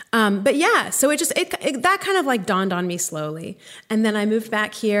 But yeah, so that kind of like dawned on me slowly. And then I moved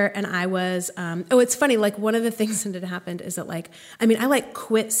back here and I was, it's funny, like one of the things that had happened is that like, I mean, I like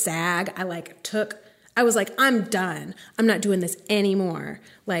quit SAG. I was like, I'm done. I'm not doing this anymore.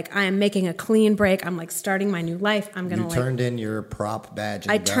 Like, I am making a clean break. I'm like starting my new life. I'm gonna turned in your prop badge.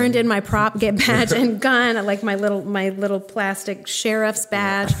 And I gun. turned in my prop badge and gun. I like my little plastic sheriff's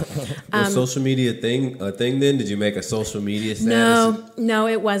badge. Was social media a thing then? Did you make a social media status? No,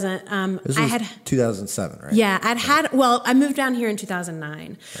 it wasn't. This was 2007, right? Yeah, I moved down here in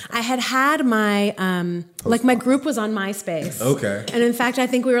 2009. I had my, my group was on MySpace. Okay. And in fact, I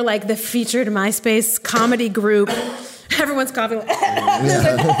think we were like the featured MySpace comedy group. Everyone's coughing.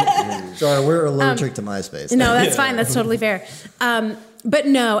 Sorry, we're allergic to MySpace. No, that's fine. That's totally fair. But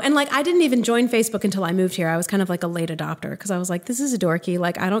no, and like I didn't even join Facebook until I moved here. I was kind of like a late adopter because I was like, this is a dorky.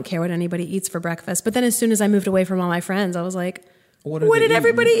 Like, I don't care what anybody eats for breakfast. But then as soon as I moved away from all my friends, I was like, what did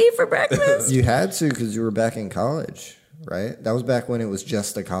everybody eat for breakfast? You had to because you were back in college, right? That was back when it was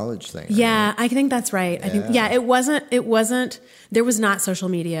just a college thing. Yeah, right? I think that's right. Yeah. I think, it wasn't, there was not social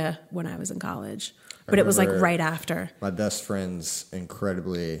media when I was in college. But it was like right after. My best friend's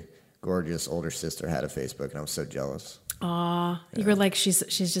incredibly gorgeous older sister had a Facebook, and I was so jealous. Aw, you were like, she's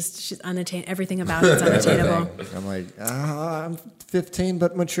unattainable. Everything about it's unattainable. I'm like, I'm 15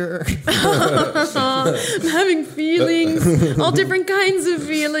 but mature. I'm having feelings, all different kinds of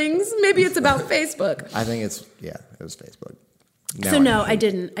feelings. Maybe it's about Facebook. I think it was Facebook. So no, I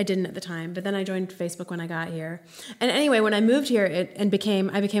didn't at the time. But then I joined Facebook when I got here. And anyway, when I moved here, I became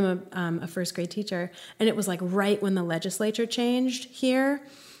a first grade teacher, and it was like right when the legislature changed here.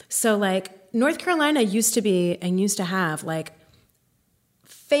 So like North Carolina used to have like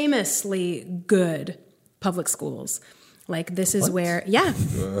famously good public schools. Like this is where,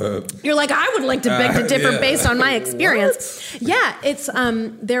 you're like, I would like to beg to differ based on my experience. What? Yeah, it's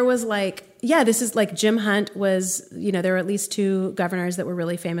there was like. Yeah, this is like Jim Hunt was, there were at least two governors that were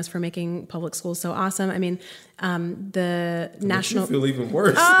really famous for making public schools so awesome. I mean, the national... I feel even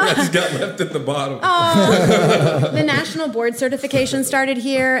worse. I just got left at the bottom. The national board certification started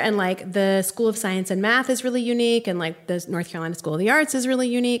here, and like the School of Science and Math is really unique, and like the North Carolina School of the Arts is really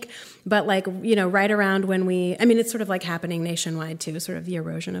unique. But like, right around when it's sort of like happening nationwide too, sort of the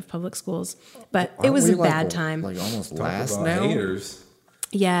erosion of public schools. But it was a bad time. Like almost Talk last about now. haters.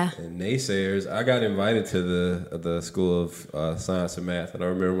 Yeah. And naysayers. I got invited to the School of Science and Math, and I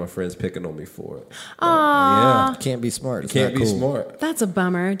remember my friends picking on me for it. Aww. You can't be smart. It's Can't not be cool. smart. That's a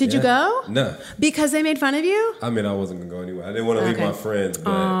bummer. Did you go? No. Because they made fun of you? I mean, I wasn't going to go anywhere. I didn't want to leave Okay. my friends,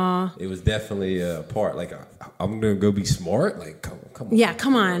 but it was definitely a part. Like, I'm going to go be smart? Like, come on. Yeah,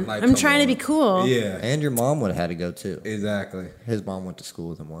 come on. Like, I'm come trying to be on. cool. Yeah. And your mom would have had to go too. Exactly. His mom went to school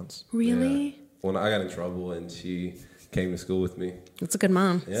with him once. Really? Yeah. When I got in trouble, and she came to school with me. That's a good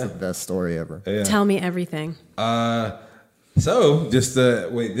mom. Yeah. It's the best story ever. Yeah. Tell me everything. So, just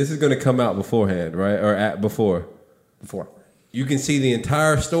wait, this is going to come out beforehand, right? Or before? Before You can see the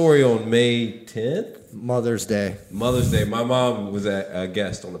entire story on May 10th. Mother's Day. Mother's Day. My mom was a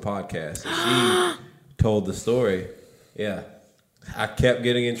guest on the podcast, and she told the story. Yeah. I kept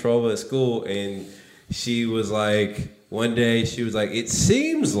getting in trouble at school, and she was like, one day, she was like, it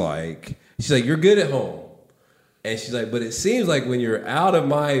seems like, she's like, you're good at home. And she's like, but it seems like when you're out of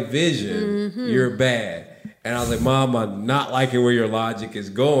my vision, you're bad. And I was like, Mom, I'm not liking where your logic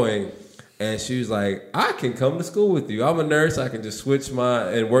is going. And she was like, I can come to school with you. I'm a nurse. I can just switch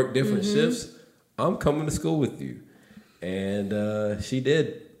and work different shifts. I'm coming to school with you. And she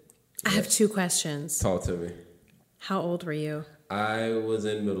did. I have two questions. Talk to me. How old were you? I was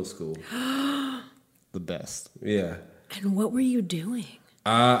in middle school. The best. Yeah. And what were you doing?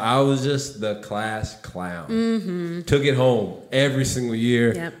 I was just the class clown. Took it home every single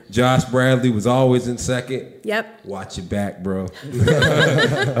year. Yep. Josh Bradley was always in second. Yep. Watch your back, bro.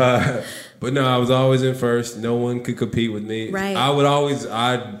 But no, I was always in first. No one could compete with me. Right.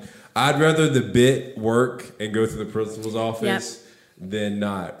 I'd rather the bit work and go to the principal's office than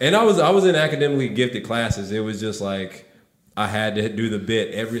not. And I was in academically gifted classes. It was just like I had to do the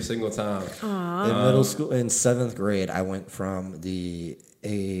bit every single time. Aww. In middle school, in 7th grade, I went from the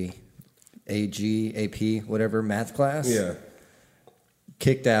AP, whatever, math class. Yeah.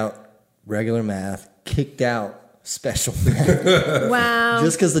 Kicked out regular math, kicked out special math. Wow.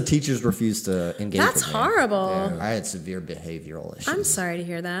 Just because the teachers refused to engage That's with me. horrible. Yeah, I had severe behavioral issues. I'm sorry to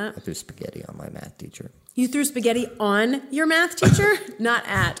hear that. I threw spaghetti on my math teacher. You threw spaghetti on your math teacher? Not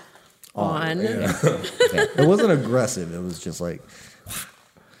at. On. Yeah. It wasn't aggressive. It was just like,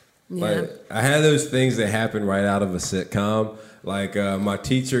 Yeah. Like, I had those things that happen right out of a sitcom. Like my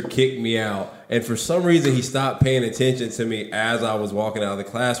teacher kicked me out, and for some reason he stopped paying attention to me as I was walking out of the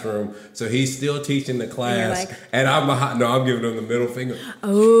classroom. So he's still teaching the class, like, and I'm giving him the middle finger.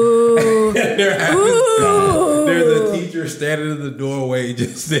 Oh. There's a teacher standing in the doorway,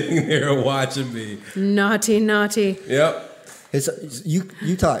 just sitting there watching me. Naughty, naughty. Yep.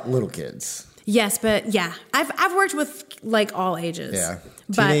 you taught little kids. Yes, but yeah. I've worked with like all ages. Yeah.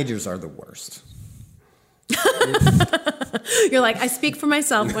 But Teenagers are the worst. you're like, I speak for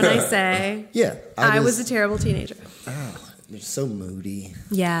myself when I say Yeah. I was a terrible teenager. They're so moody.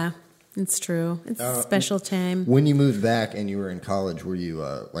 Yeah, it's true. It's a special time. When you moved back and you were in college, were you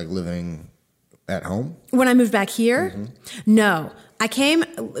like living at home? When I moved back here, no. I came,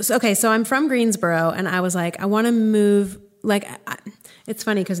 okay, so I'm from Greensboro, and I was like, I want to move, like, it's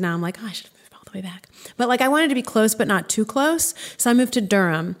funny because now I'm like, oh, I should have moved all the way back. But like, I wanted to be close, but not too close. So I moved to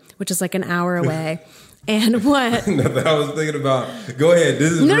Durham, which is like an hour away. And what? Nothing. I was thinking about. Go ahead.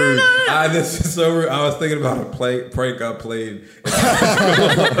 This is rude. No. This is so rude. I was thinking about a prank I played.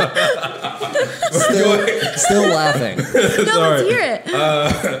 Still laughing. No, let's hear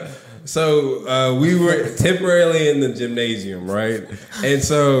it. So we were temporarily in the gymnasium, right? And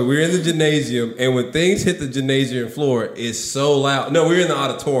so we were in the gymnasium, and when things hit the gymnasium floor, it's so loud. No, we were in the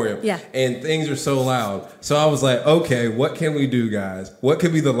auditorium. Yeah. And things are so loud. So I was like, okay, what can we do, guys? What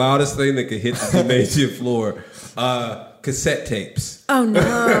could be the loudest thing that could hit the gymnasium floor? Cassette tapes. Oh,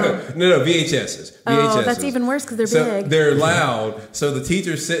 no. No, VHSs. Oh, that's even worse because they're So big. they're loud. So the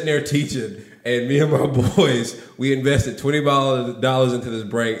teacher's sitting there teaching, and me and my boys, we invested $20 into this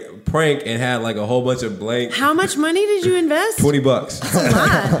prank and had like a whole bunch of blank. How much money did you invest? $20. That's a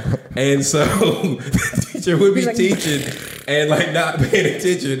lot. And so the teacher would be teaching and like not paying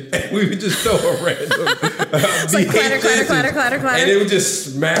attention, and we would just throw a random. It's like clatter, clatter, clatter, clatter. And it would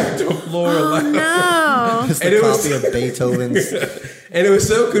just smack the floor. Oh, no. Just And a it was- copy of Beethoven's. And it was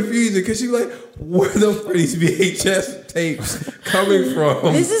so confusing because she was like, where the fuck are these VHS tapes coming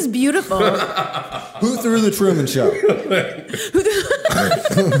from? This is beautiful. Who threw the Truman Show?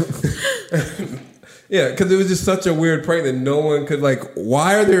 Yeah, because it was just such a weird prank that no one could like.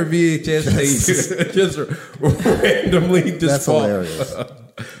 Why are there VHS tapes just randomly just That's fall? hilarious.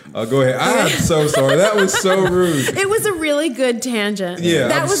 Go ahead. I'm so sorry. That was so rude. It was a really good tangent. Yeah,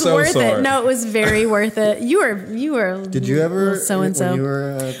 that I'm was so worth sorry. it. No, it was very worth it. You were. Did you ever, so and so? when you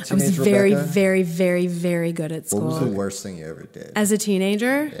were a I was teenage very, Rebecca, very, very, very good at what school. was the worst thing you ever did? As a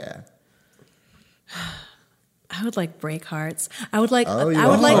teenager, Yeah. I would like break hearts. I would like Oh, you I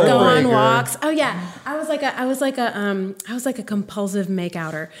would like were a go on heartbreaker. walks. Oh yeah, I was like a compulsive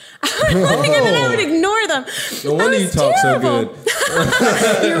makeouter. And then I would ignore them. No wonder you talk so good.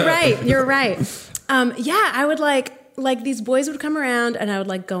 You're right. Yeah, I would like these boys would come around, and I would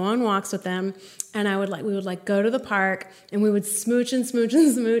like go on walks with them, and we would like go to the park, and we would smooch and smooch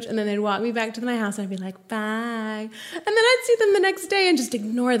and smooch, and then they'd walk me back to my house, and I'd be like, bye, and then I'd see them the next day and just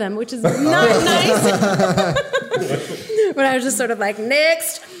ignore them, which is not nice. But I was just sort of like,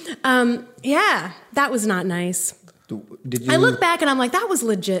 next. Yeah, that was not nice. Did you? I look back and I'm like, that was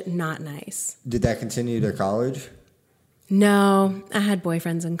legit not nice. Did that continue to college? No, I had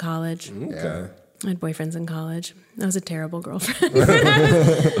boyfriends in college. Okay. I had boyfriends in college. I was a terrible girlfriend. I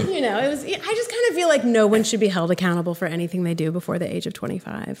just kind of feel like no one should be held accountable for anything they do before the age of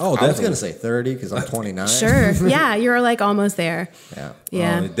 25. Oh, I was definitely. going to say 30 because I'm 29. Sure. Yeah, you're like almost there. Yeah.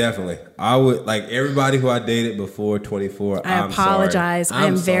 Yeah. Oh, definitely. I would like everybody who I dated before 24. I apologize. Sorry. I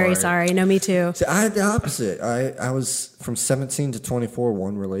am very sorry. No, me too. See, I had the opposite. I was from 17 to 24,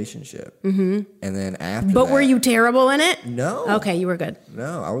 one relationship. Mm-hmm. And then after But that, were you terrible in it? No. Okay, you were good.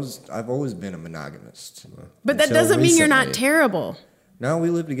 No, I've always been a monogamist. But that Until doesn't mean you're not recently. terrible. No, we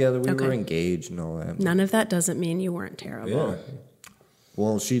lived together. We Okay. were engaged and all that. None of that doesn't mean you weren't terrible. Yeah.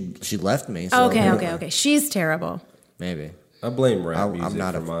 Well, she left me. So Okay. She's terrible. Maybe. I blame rap music I'm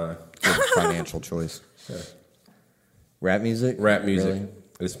not for mine. good financial choice. Rap music? Rap music.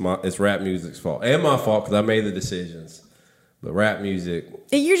 Really? It's rap music's fault. And my fault because I made the decisions. But rap music.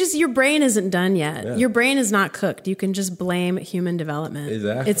 Your brain isn't done yet. Yeah. Your brain is not cooked. You can just blame human development.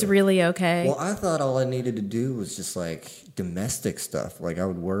 Exactly. It's really okay. Well, I thought all I needed to do was just like domestic stuff. Like I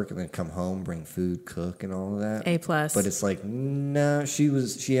would work and then come home, bring food, cook, and all of that. A+. But it's like, no,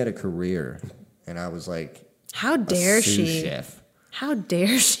 she had a career, and I was like, how dare a sous she? chef. How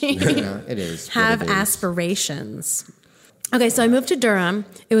dare she? No, it is. what Have it is. aspirations. Okay, so I moved to Durham.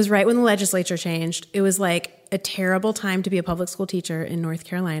 It was right when the legislature changed. It was like a terrible time to be a public school teacher in North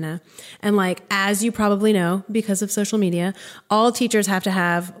Carolina. And like, as you probably know, because of social media, all teachers have to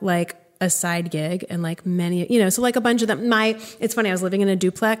have like a side gig and like many, so like a bunch of them. It's funny, I was living in a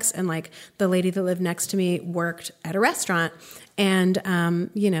duplex and like the lady that lived next to me worked at a restaurant. And,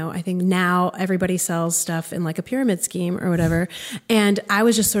 I think now everybody sells stuff in like a pyramid scheme or whatever. And I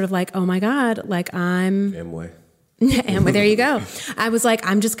was just sort of like, oh my God, like Amway. And there you go. I was like,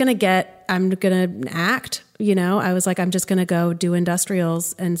 I'm going to act, I was like, I'm just going to go do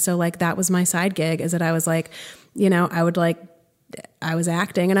industrials. And so like, that was my side gig, is that I was like, I was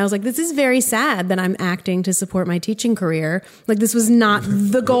acting and I was like, this is very sad that I'm acting to support my teaching career. Like this was not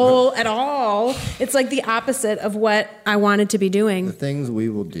the goal at all. It's like the opposite of what I wanted to be doing. The things we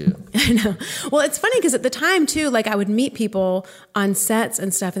will do. I know. Well, it's funny because at the time too, like I would meet people on sets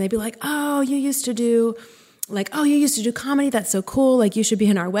and stuff and they'd be like, oh, you used to do comedy. That's so cool. Like you should be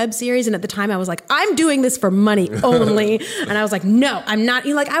in our web series. And at the time I was like, I'm doing this for money only. And I was like, no, I'm not.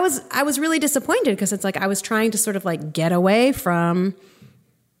 Like I was really disappointed because it's like, I was trying to sort of like get away from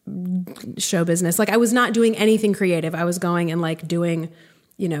show business. Like I was not doing anything creative. I was going and like doing,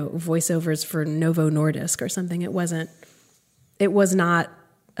 voiceovers for Novo Nordisk or something. It was not,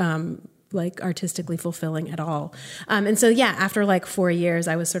 like artistically fulfilling at all. And so, yeah, after like 4 years,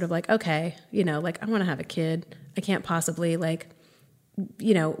 I was sort of like, okay, like I want to have a kid. I can't possibly like,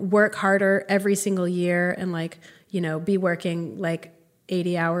 work harder every single year and like, be working like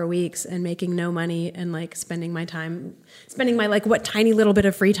 80-hour weeks and making no money and like spending my like what tiny little bit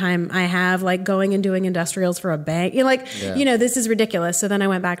of free time I have, like going and doing industrials for a bank. This is ridiculous. So then I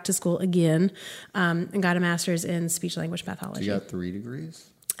went back to school again, and got a master's in speech language pathology. So you got 3 degrees?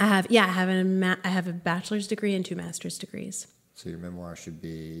 I have a bachelor's degree and 2 master's degrees. So your memoir should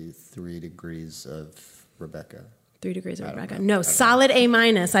be 3 degrees of Rebecca. 3 degrees of Rebecca. No, solid A-.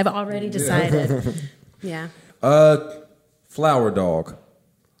 I've already decided. Yeah. Flower dog.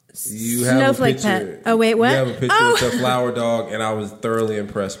 You have Snowflake a picture, pet. Oh, wait, what? You have a picture with a flower dog, and I was thoroughly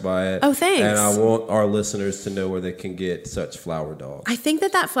impressed by it. Oh, thanks. And I want our listeners to know where they can get such flower dogs. I think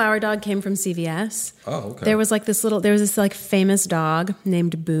that flower dog came from CVS. Oh, okay. There was this like famous dog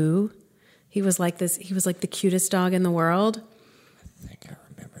named Boo. He was like the cutest dog in the world. I think I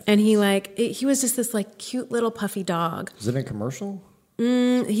remember that. And he was just this like cute little puffy dog. Was it a commercial?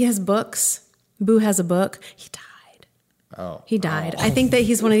 He has books. Boo has a book. He died. Oh. He died. I think that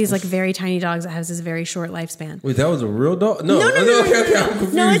he's one of these like very tiny dogs that has this very short lifespan. Wait, that was a real dog? No. Okay, I'm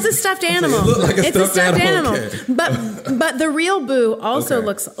confused. No, it's a stuffed animal. It looked like It's a stuffed animal. Okay. But the real Boo also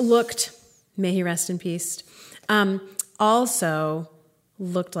Okay. looked, may he rest in peace, also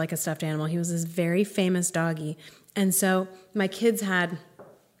looked like a stuffed animal. He was this very famous doggy. And so my kids had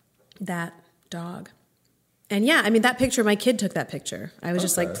that dog. And yeah, I mean, that picture, my kid took that picture. I was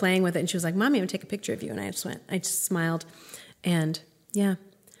just like playing with it and she was like, Mommy, I'm gonna take a picture of you. And I just smiled. And yeah.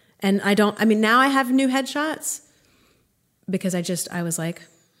 And now I have new headshots because I was like,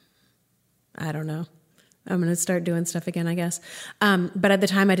 I don't know. I'm going to start doing stuff again, I guess. But at the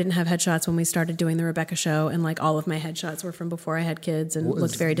time I didn't have headshots when we started doing the Rebecca Show. And like all of my headshots were from before I had kids and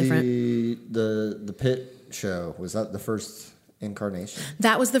looked very different. The Pit Show, was that the first incarnation?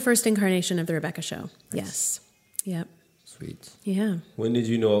 That was the first incarnation of the Rebecca Show. Nice. Yes. Yep. Sweet. Yeah. When did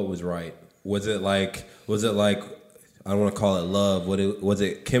you know it was right? Was it like I don't want to call it love. Was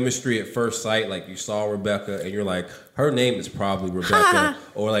it chemistry at first sight? Like you saw Rebecca and you're like, her name is probably Rebecca,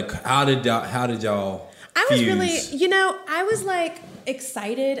 or like how did y'all? I was really, I was like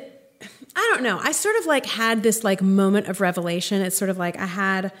excited. I don't know. I sort of like had this like moment of revelation. It's sort of like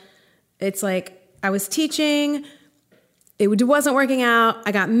it's like I was teaching. It wasn't working out.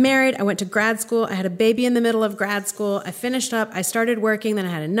 I got married. I went to grad school. I had a baby in the middle of grad school. I finished up. I started working. Then I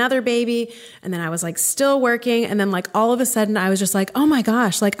had another baby. And then I was like still working. And then like all of a sudden I was just like, oh my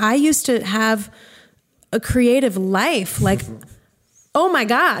gosh, like I used to have a creative life. Like, oh my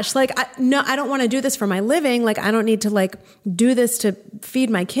gosh, like, I don't want to do this for my living. Like, I don't need to like do this to feed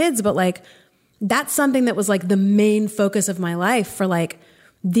my kids, but like, that's something that was like the main focus of my life for like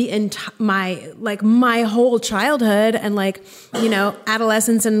my whole childhood and like, you know,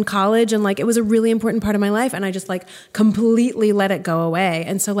 adolescence and college. And like, it was a really important part of my life. And I just like completely let it go away.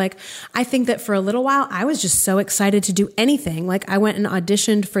 And so like, I think that for a little while, I was just so excited to do anything. Like I went and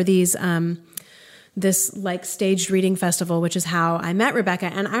auditioned for these, this like staged reading festival, which is how I met Rebecca.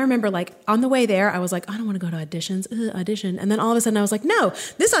 And I remember like on the way there, I was like, I don't want to go to auditions, audition. And then all of a sudden I was like, no,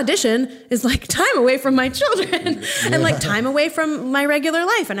 this audition is like time away from my children and like time away from my regular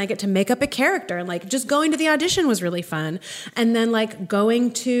life. And I get to make up a character, and like just going to the audition was really fun. And then like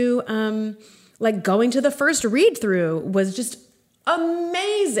going to the first read through was just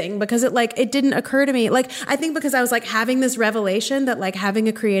amazing, because it didn't occur to me. Like, I think because I was like having this revelation that like having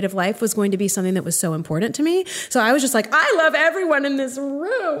a creative life was going to be something that was so important to me. So I was just like, I love everyone in this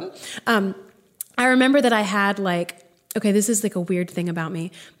room. I remember that I had like, okay, this is like a weird thing about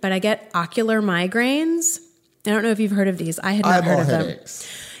me, but I get ocular migraines. I don't know if you've heard of these. I had not heard of them,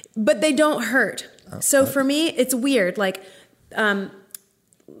 but they don't hurt. So for me, it's weird. Like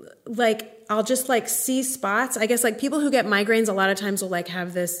I'll just like see spots. I guess like people who get migraines a lot of times will like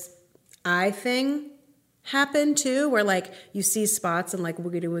have this eye thing happen too, where like you see spots and like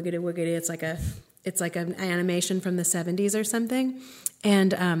wiggity, wiggity, wiggity. It's like an animation from the 70s or something.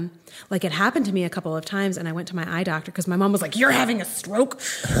 And like it happened to me a couple of times, and I went to my eye doctor because my mom was like, you're having a stroke.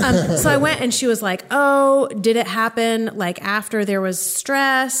 So I went, and she was like, oh, did it happen like after there was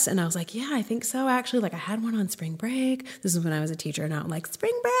stress? And I was like, yeah, I think so actually. Like I had one on spring break. This is when I was a teacher. Now I'm like,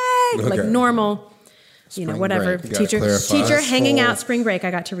 spring break, like normal, you know, whatever. Teacher hanging out spring break.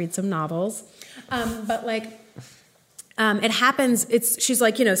 I got to read some novels. But like, it happens. She's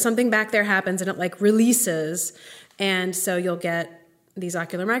like, you know, something back there happens and it like releases. And so you'll get these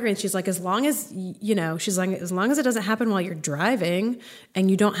ocular migraines. She's like, as long as it doesn't happen while you're driving and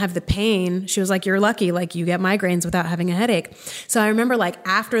you don't have the pain, she was like, you're lucky. Like you get migraines without having a headache. So I remember like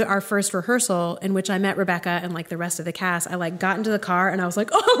after our first rehearsal in which I met Rebecca and like the rest of the cast, I like got into the car and I was like,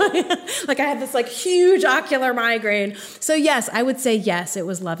 oh, like I had this like huge ocular migraine. So yes, I would say yes, it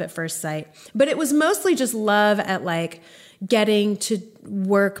was love at first sight, but it was mostly just love at like getting to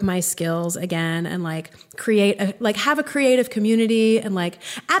work my skills again and like have a creative community. And like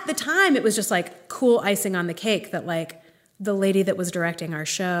at the time it was just like cool icing on the cake that like the lady that was directing our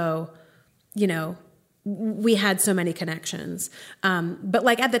show, you know, we had so many connections. But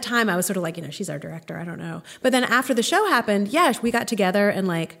like at the time I was sort of like, you know, she's our director. I don't know. But then after the show happened, yeah, we got together and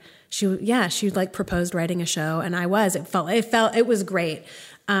like she like proposed writing a show, and it was great.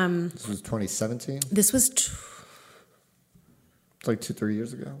 This was 2017? This was it's like 2-3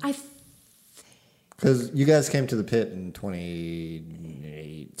 years ago. Because you guys came to the pit in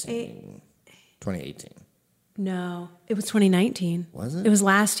 2018. 2018. No, it was 2019. Was it? It was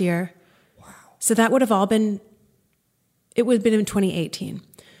last year. Wow. So that would have been in 2018.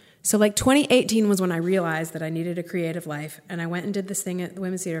 So like 2018 was when I realized that I needed a creative life, and I went and did this thing at the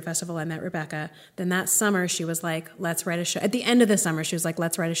Women's Theater Festival. I met Rebecca. Then that summer she was like, let's write a show. At the end of the summer she was like,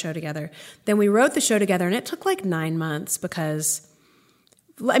 let's write a show together. Then we wrote the show together, and it took like 9 months because,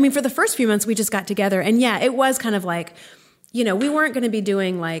 I mean, for the first few months we just got together, and yeah, it was kind of like, you know, we weren't going to be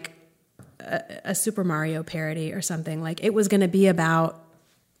doing like a Super Mario parody or something. Like it was going to be about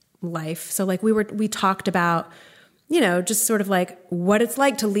life. So like we talked about, you know, just sort of like what it's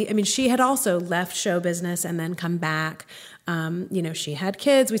like to leave. I mean, she had also left show business and then come back. You know, she had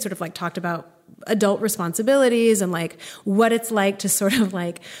kids. We sort of like talked about adult responsibilities and like what it's like to sort of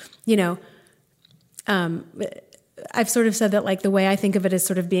like, you know, I've sort of said that like the way I think of it is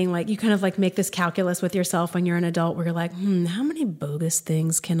sort of being like, you kind of like make this calculus with yourself when you're an adult where you're like, how many bogus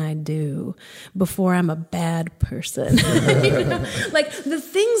things can I do before I'm a bad person? You know? Like the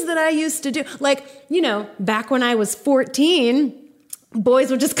things that I used to do, like, you know, back when I was 14,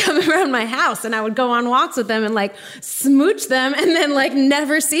 boys would just come around my house and I would go on walks with them and like smooch them and then like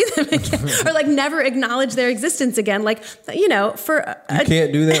never see them again or like never acknowledge their existence again. Like, you know, you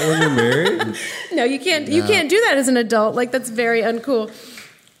can't do that when you're married. No, you can't. No. You can't do that as an adult. Like that's very uncool.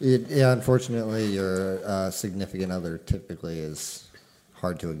 Yeah, unfortunately, your significant other typically is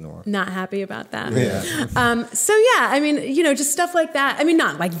hard to ignore. Not happy about that. Yeah. So yeah, I mean, you know, just stuff like that. I mean,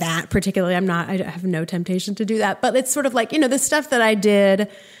 not like that particularly. I have no temptation to do that, but it's sort of like, you know, the stuff that I did,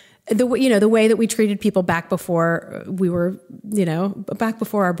 the way that we treated people back before we were, you know, back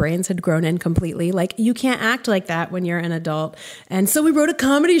before our brains had grown in completely. Like you can't act like that when you're an adult. And so we wrote a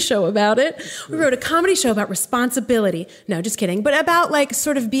comedy show about it. We wrote a comedy show about responsibility. No, just kidding. But about like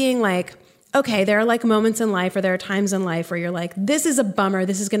sort of being like, okay, there are like moments in life or there are times in life where you're like, this is a bummer.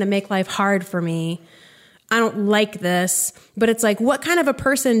 This is going to make life hard for me. I don't like this, but it's like, what kind of a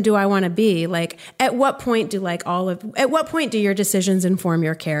person do I want to be? Like, at what point do your decisions inform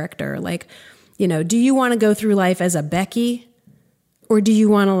your character? Like, you know, do you want to go through life as a Becky, or do you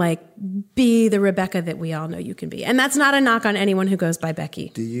want to like be the Rebecca that we all know you can be? And that's not a knock on anyone who goes by Becky.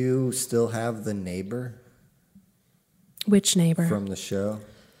 Do you still have the neighbor? Which neighbor? From the show?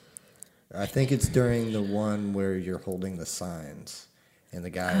 I think it's during the one where you're holding the signs. And the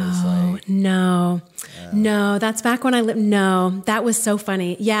guy is like... No, that's back when I lived... No, that was so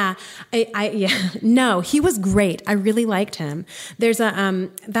funny. Yeah, no, he was great. I really liked him. There's a...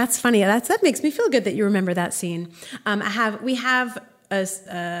 that's funny. That makes me feel good that you remember that scene. We each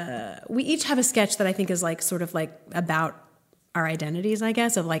have a sketch that I think is like sort of like about our identities, I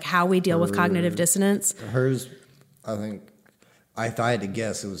guess, of like how we deal with cognitive dissonance. Hers, I think... If I had to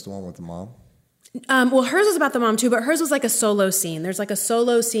guess, it was the one with the mom. Well, hers was about the mom too, but hers was like a solo scene. There's like a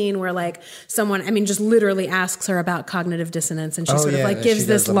solo scene where like someone, I mean, just literally asks her about cognitive dissonance, and she sort of like gives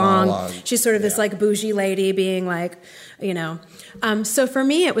this long, monologue. She's sort of this like bougie lady being like, you know. So for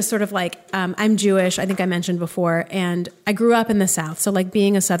me, it was sort of like, I'm Jewish, I think I mentioned before, and I grew up in the South. So like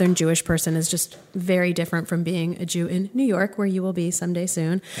being a Southern Jewish person is just very different from being a Jew in New York, where you will be someday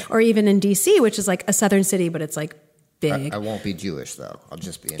soon, or even in DC, which is like a Southern city, but it's like big. I won't be Jewish, though. I'll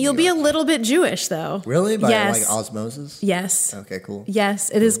just be in You'll be a little bit Jewish, though. Really? By yes. like osmosis? Yes. Okay, cool.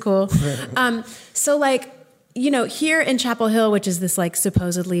 Yes, it is cool. So, like, you know, here in Chapel Hill, which is this, like,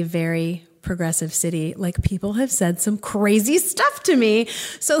 supposedly very progressive city, like, people have said some crazy stuff to me.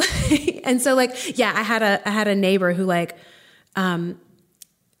 So, yeah, I had a neighbor who, like,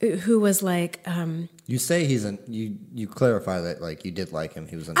 who was like... You say you clarify that, like, you did like him.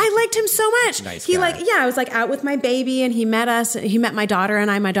 He was I liked him so much. Nice he guy. I was like out with my baby, and he met us. He met my daughter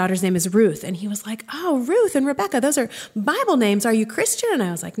and I. My daughter's name is Ruth, and he was like, "Oh, Ruth and Rebecca, those are Bible names. Are you Christian?" And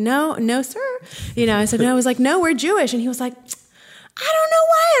I was like, "No, sir." You know, I said, "No." I was like, "No, we're Jewish." And he was like, I don't know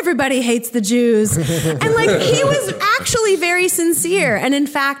why everybody hates the Jews. And like, he was actually very sincere. And in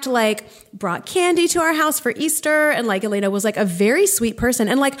fact, like, brought candy to our house for Easter. And like, Elena was like a very sweet person.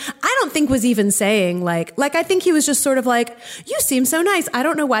 And like, I don't think was even saying like, I think he was just sort of like, you seem so nice. I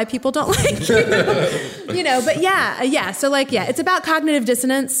don't know why people don't like you. You know, but yeah. So like, yeah, it's about cognitive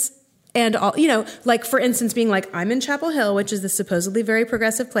dissonance. And all, you know, like for instance, being like, I'm in Chapel Hill, which is this supposedly very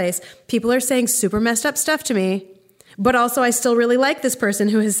progressive place. People are saying super messed up stuff to me. But also, I still really like this person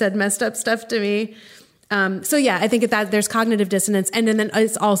who has said messed up stuff to me. So yeah, I think that there's cognitive dissonance, and then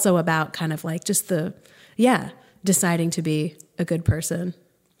it's also about kind of like just deciding to be a good person.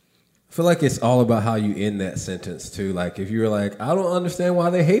 I feel like it's all about how you end that sentence too. Like if you're like, I don't understand why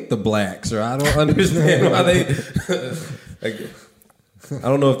they hate the blacks, or I don't understand why they. Like, I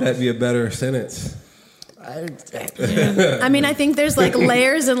don't know if that'd be a better sentence. I mean, I think there's like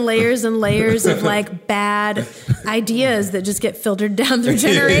layers and layers and layers of like bad ideas that just get filtered down through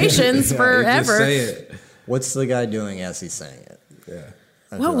generations forever. Just say it. What's the guy doing as he's saying it? Yeah.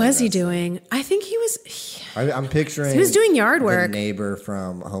 What was he doing? I think he was... I'm picturing... He was doing yard work. The neighbor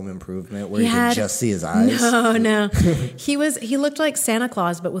from Home Improvement where you can just see his eyes. No. He looked like Santa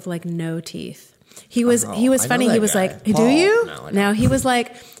Claus, but with like no teeth. He was funny. He was like, Paul. "Do you?" No, he was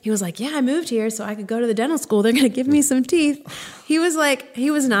like, "Yeah, I moved here so I could go to the dental school. They're going to give me some teeth." He was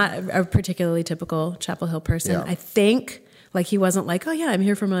not a particularly typical Chapel Hill person. Yeah. I think like he wasn't like, "Oh yeah, I'm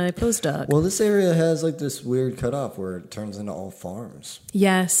here for my postdoc." Well, this area has like this weird cutoff where it turns into all farms.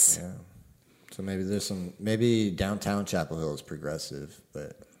 Yes. Yeah. So maybe downtown Chapel Hill is progressive,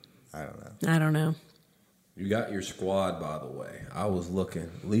 but I don't know. You got your squad, by the way. I was looking.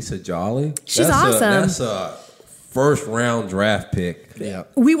 Lisa Jolly. She's awesome. That's a first round draft pick. Yeah.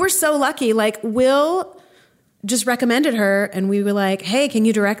 We were so lucky. Like Will just recommended her, and we were like, "Hey, can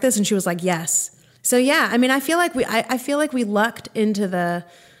you direct this?" And she was like, "Yes." So yeah, I mean, I feel like we lucked into the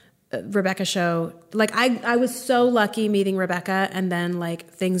Rebecca show. Like I was so lucky meeting Rebecca, and then like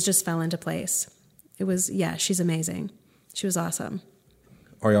things just fell into place. She's amazing. She was awesome.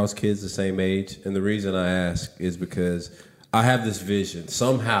 Are y'all's kids the same age? And the reason I ask is because I have this vision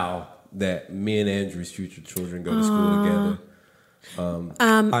somehow that me and Andrew's future children go to school together.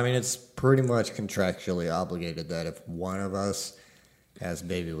 I mean, it's pretty much contractually obligated that if one of us has a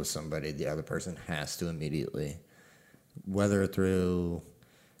baby with somebody, the other person has to immediately, whether through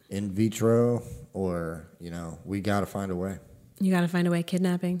in vitro or, we got to find a way. You got to find a way.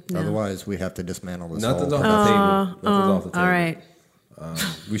 Kidnapping? No. Otherwise, we have to dismantle this Nothing's whole... off the table. All right.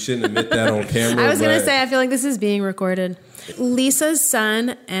 We shouldn't admit that on camera. I was going to say, I feel like this is being recorded. Lisa's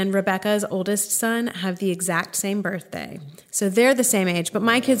son and Rebecca's oldest son have the exact same birthday. So they're the same age, but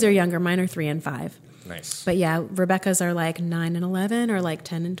my kids are younger. Mine are 3 and 5. Nice. But yeah, Rebecca's are like 9 and 11 or like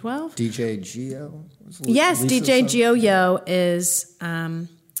 10 and 12. DJ Geo? Yes, Lisa's DJ son? Geo Yo is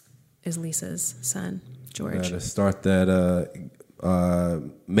Lisa's son, George. Gotta start that.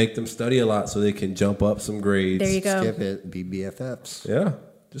 Make them study a lot so they can jump up some grades. There you go. Skip it. Be BFFs. Yeah,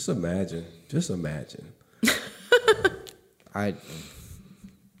 just imagine. Just imagine. I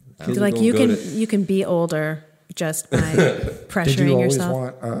Kids are Like gonna you can be older just by pressuring Did you always yourself.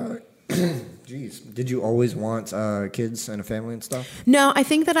 want? Did you always want kids and a family and stuff? No, I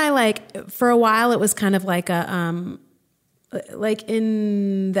think that I like for a while it was kind of like a like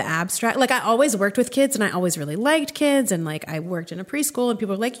in the abstract. Like I always worked with kids and I always really liked kids, and like I worked in a preschool and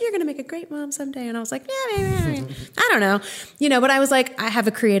people were like, "You're going to make a great mom someday." And I was like, "Yeah, maybe." I don't know. But I was like, I have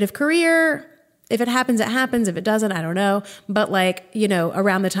a creative career. If it happens, it happens. If it doesn't, I don't know. But like,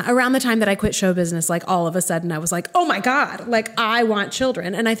 around the time that I quit show business, like all of a sudden I was like, oh my God, like I want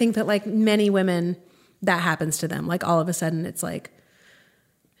children. And I think that like many women, that happens to them. Like all of a sudden it's like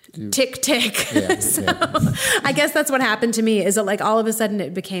tick, tick. Yeah, So I guess that's what happened to me, is that like all of a sudden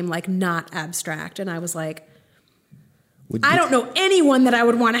it became like not abstract. And I was like, I don't know anyone that I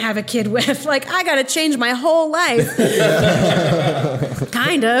would want to have a kid with. Like I got to change my whole life.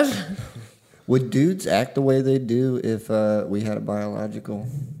 Kind of. Would dudes act the way they do if we had a biological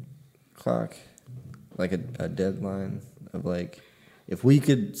clock, like a deadline of like, if we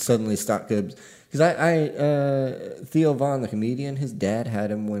could suddenly stop? Because Theo Von, the comedian, his dad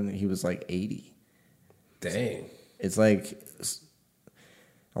had him when he was like 80. Dang. It's like,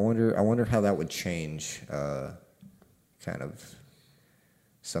 I wonder how that would change, kind of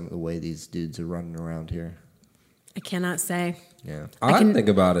some of the way these dudes are running around here. I cannot say. Yeah. I think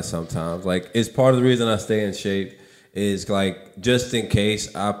about it sometimes. Like, it's part of the reason I stay in shape is like, just in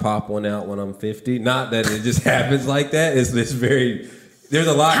case I pop one out when I'm 50. Not that it just happens like that. It's very, there's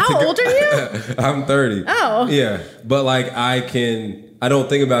a lot. How old are you? I'm 30. Oh. Yeah. But like, I don't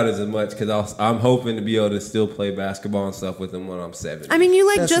think about it as much because I'm hoping to be able to still play basketball and stuff with them when I'm 70. I mean, you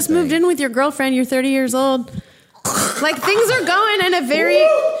like That's just the moved thing. in with your girlfriend. You're 30 years old. Like things are going in a very.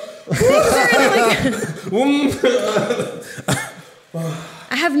 Things are in like.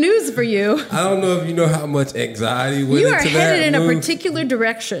 I have news for you. I don't know if you know how much anxiety went You into are that headed in a move. particular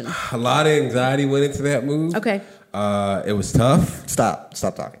direction. A lot of anxiety went into that move. Okay. It was tough. Stop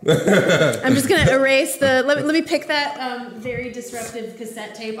talking. I'm just going to erase the. Let me pick that very disruptive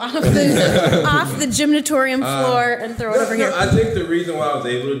cassette tape off the gymnatorium floor and throw it over here. I think the reason why I was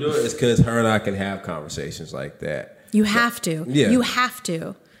able to do it is because her and I can have conversations like that. You have to. Yeah. You have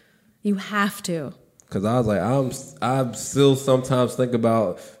to. You have to. Because I was like, I still sometimes think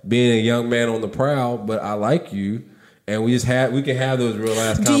about being a young man on the prowl, but I like you, and we can have those real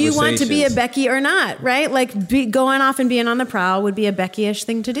ass conversations. Do you want to be a Becky or not? Right? Like going off and being on the prowl would be a Becky-ish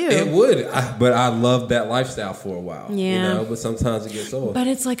thing to do. It would, but I loved that lifestyle for a while. Yeah. But sometimes it gets old. But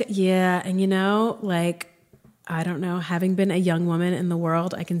it's like, yeah, and like, I don't know, having been a young woman in the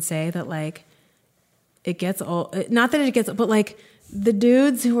world, I can say that like, it gets old. Not that it gets, but like the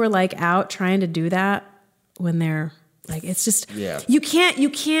dudes who are like out trying to do that when they're like, it's just, Yeah. you can't,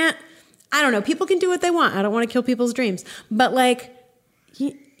 I don't know, people can do what they want. I don't want to kill people's dreams, but like,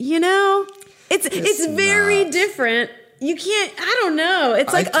 it's very different. You can't, I don't know.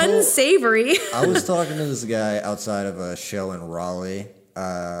 It's like unsavory. I was talking to this guy outside of a show in Raleigh,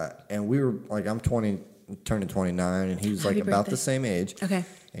 and we were like, I'm turning 29, and he was like Happy about birthday. the same age. Okay.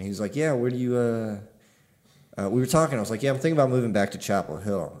 And he was like, yeah, where do you, we were talking, I was like, yeah, I'm thinking about moving back to Chapel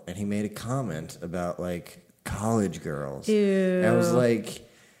Hill. And he made a comment about like college girls. Ew. And I was like,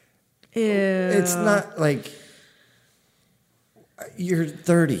 Ew. it's not like, you're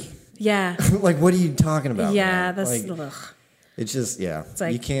 30. Yeah. Like, what are you talking about? Yeah. man? That's, like, ugh. it's just, yeah. It's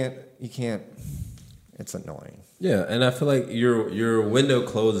like- you can't, it's annoying. Yeah, and I feel like your window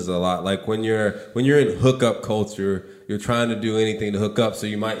closes a lot. Like when you're in hookup culture, you're trying to do anything to hook up, so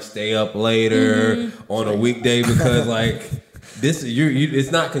you might stay up later on a weekday because like this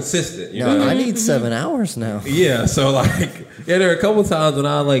it's not consistent. You know what I I mean? need 7 hours now. Yeah, so like there are a couple times when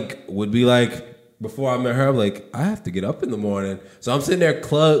I like would be like, before I met her, I'm like, I have to get up in the morning. So I'm sitting there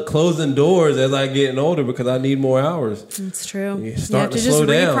closing doors as I getting older because I need more hours. It's true. You You have start to to just slow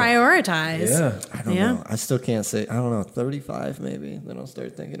down. reprioritize. Yeah. I don't know. I still can't say. I don't know. 35 maybe. Then I'll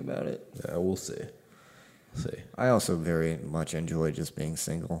start thinking about it. Yeah, we'll see. I also very much enjoy just being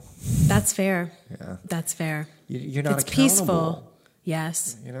single. That's fair. Yeah. That's fair. You're not It's accountable. peaceful.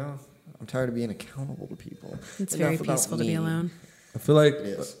 Yes. You know, I'm tired of being accountable to people. It's Enough very about peaceful to me. be alone. I feel like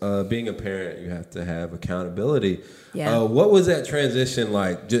Yes. being a parent, you have to have accountability. Yeah. What was that transition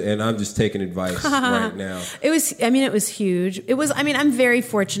like? And I'm just taking advice right now. It was huge. I'm very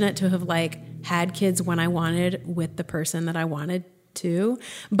fortunate to have like had kids when I wanted with the person that I wanted to.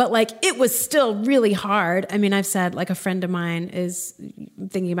 But like, it was still really hard. I mean, I've said, like, a friend of mine is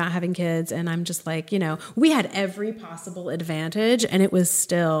thinking about having kids, and I'm just like, we had every possible advantage, and it was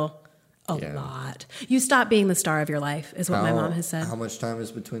still a lot. You stop being the star of your life, is what my mom has said. How much time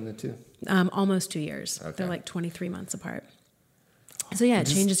is between the two? Almost 2 years. Okay. They're like 23 months apart. So yeah, it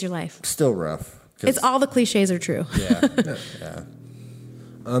changes your life. Still rough. It's all the cliches are true. Yeah. Yeah.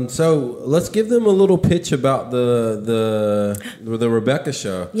 So let's give them a little pitch about the Rebecca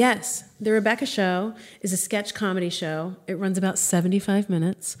Show. Yes, the Rebecca Show is a sketch comedy show. It runs about 75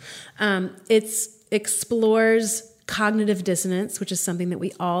 minutes. It explores cognitive dissonance, which is something that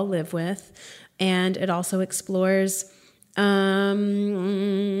we all live with, and it also explores, like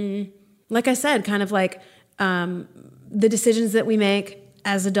I said, kind of like the decisions that we make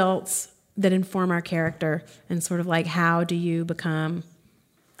as adults that inform our character, and sort of like, how do you become,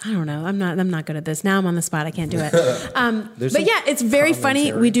 I don't know. I'm not good at this. Now I'm on the spot. I can't do it. But yeah, it's very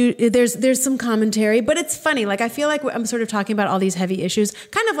funny. There's some commentary, but it's funny. Like, I feel like I'm sort of talking about all these heavy issues,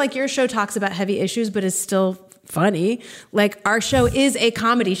 kind of like your show talks about heavy issues, but is still funny. Like, our show is a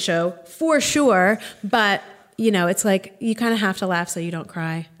comedy show for sure, but it's like, you kind of have to laugh so you don't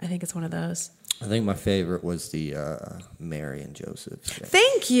cry. I think it's one of those. I think my favorite was the Mary and Joseph sketch.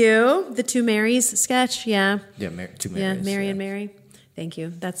 Thank you. The Two Marys sketch. Yeah. Yeah, two Marys. Yeah, Mary and Mary. Thank you.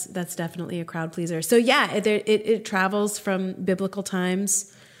 That's definitely a crowd pleaser. So yeah, it travels from biblical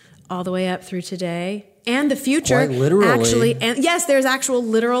times all the way up through today and the future. Quite literally. Actually, and yes, there's actual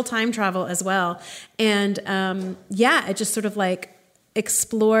literal time travel as well. And it just sort of like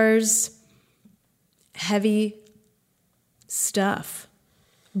explores heavy stuff,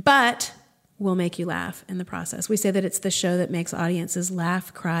 but will make you laugh in the process. We say that it's the show that makes audiences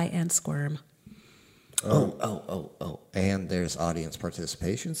laugh, cry, and squirm. Oh. And there's audience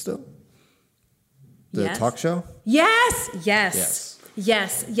participation still? The talk show? Yes.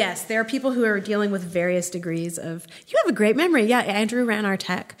 There are people who are dealing with various degrees of, you have a great memory. Yeah, Andrew ran our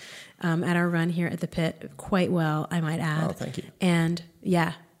tech at our run here at the Pit quite well, I might add. Oh, thank you. And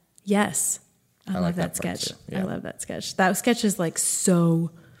yes. I love like that that part sketch. too. Yeah. I love that sketch. That sketch is like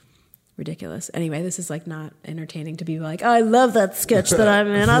so ridiculous. Anyway, this is like not entertaining to be like, oh, I love that sketch that I'm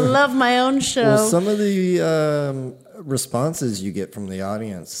in. I love my own show. Well, some of the responses you get from the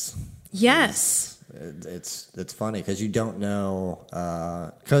audience. Yes. It's funny because you don't know,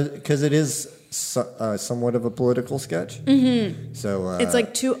 because it is somewhat of a political sketch. Mm-hmm. So it's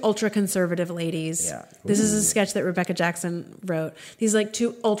like two ultra conservative ladies. Yeah. This is a sketch that Rebecca Jackson wrote. These like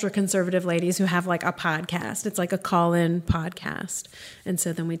two ultra conservative ladies who have like a podcast. It's like a call-in podcast, and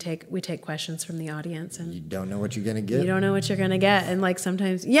so then we take questions from the audience, and you don't know what you're gonna get. You don't know what you're gonna get, and like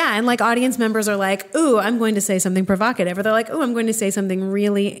sometimes, and like audience members are like, "Ooh, I'm going to say something provocative," or they're like, "Ooh, I'm going to say something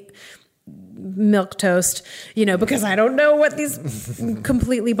really milk toast," because I don't know what these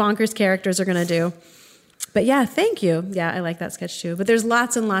completely bonkers characters are going to do. But yeah, thank you. Yeah, I like that sketch too. But there's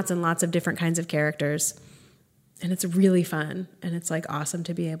lots and lots and lots of different kinds of characters. And it's really fun. And it's like awesome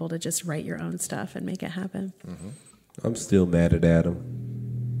to be able to just write your own stuff and make it happen. Mm-hmm. I'm still mad at Adam.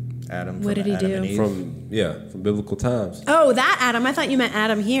 What did he do? From biblical times. Oh, that Adam. I thought you meant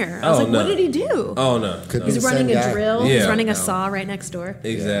Adam here. I was like, no. What did he do? Oh, no. He's running a drill. Yeah. He's running a saw right next door.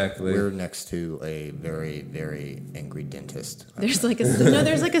 Exactly. Yeah, we're next to a very, very angry dentist. There's like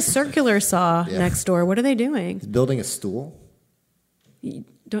a circular saw next door. What are they doing? He's building a stool.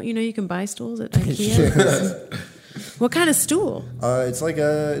 Don't you know you can buy stools at IKEA? What kind of stool? It's going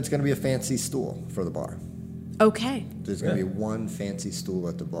to be a fancy stool for the bar. Okay. There's going to be one fancy stool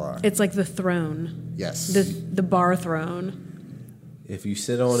at the bar. It's like the throne. Yes. The bar throne. If you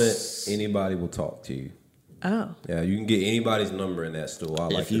sit on it, anybody will talk to you. Oh. Yeah, you can get anybody's number in that stool.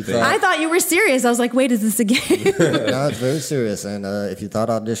 I thought you were serious. I was like, wait, is this a game? No, it's very serious. And if you thought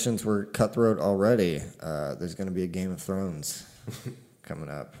auditions were cutthroat already, there's going to be a Game of Thrones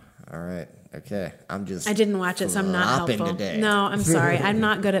coming up. All right. Okay. I didn't watch it, so I'm not helpful. Today. No, I'm sorry. I'm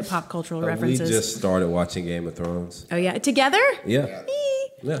not good at pop cultural references. We just started watching Game of Thrones. Oh, yeah? Together? Yeah.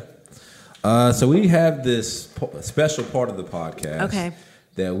 Yeah. So we have this special part of the podcast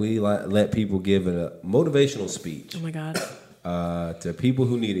that we let people give a motivational speech. Oh, my God. To people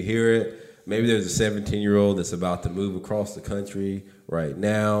who need to hear it. Maybe there's a 17-year-old that's about to move across the country right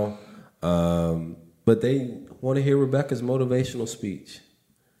now, but they want to hear Rebecca's motivational speech.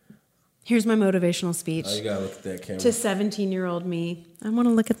 Here's my motivational speech. Oh, you gotta look at that camera. To 17-year-old me. I want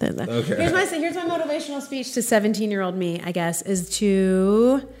to look at that. Okay. Here's my motivational speech to 17-year-old me, I guess, is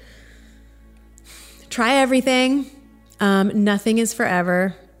to try everything. Nothing is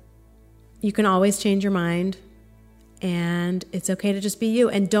forever. You can always change your mind. and it's okay to just be you,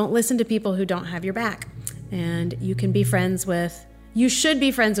 and don't listen to people who don't have your back. And you can be friends with, you should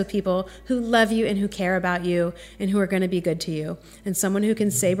be friends with people who love you and who care about you and who are going to be good to you. And someone who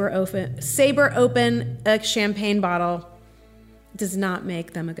can saber open a champagne bottle does not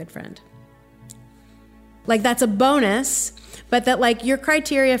make them a good friend. Like, that's a bonus, but that, like, your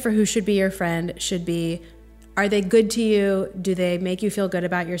criteria for who should be your friend should be, are they good to you? Do they make you feel good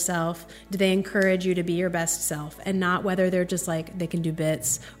about yourself? Do they encourage you to be your best self? And not whether they're just like, they can do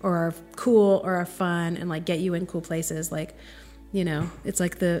bits or are cool or are fun and like get you in cool places. Like, you know, it's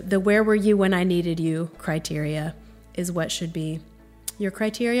like the where were you when I needed you criteria is what should be your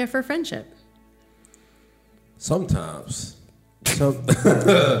criteria for friendship. Sometimes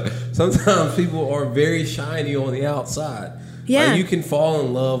people are very shiny on the outside. Yeah. Like, you can fall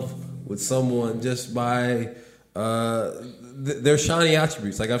in love with someone just by their shiny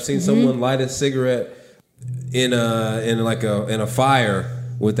attributes. Like, I've seen someone light a cigarette in a fire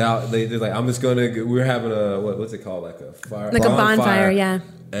without, they're like, I'm just gonna, we're having a what's it called, like a fire, like a bonfire, yeah.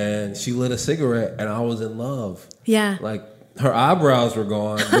 And she lit a cigarette, and I was in love. Yeah, like, her eyebrows were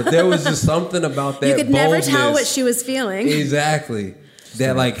gone, but there was just something about that. You could never tell boldness. what she was feeling. Exactly.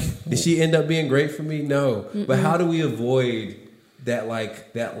 That, like, did she end up being great for me? No. But how do we avoid that,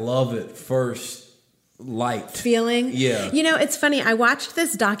 like, that love at first light feeling? Yeah. You know, it's funny. I watched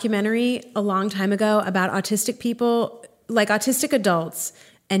this documentary a long time ago about autistic people, like autistic adults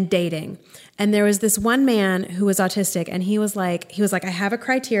and dating. And there was this one man who was autistic, and he was like, I have a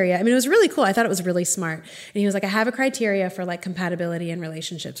criteria. I mean, it was really cool. I thought it was really smart. And he was like, I have a criteria for like compatibility in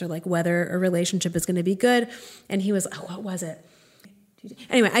relationships, or like whether a relationship is going to be good. And he was, what was it?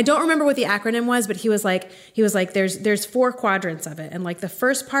 Anyway, I don't remember what the acronym was, but he was like, there's 4 quadrants of it. And like the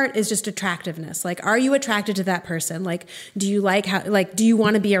first part is just attractiveness. Like, are you attracted to that person? Like, do you want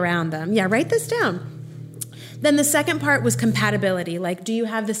to be around them? Yeah, write this down. Then the second part was compatibility. Like, do you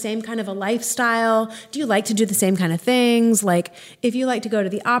have the same kind of a lifestyle? Do you like to do the same kind of things? Like, if you like to go to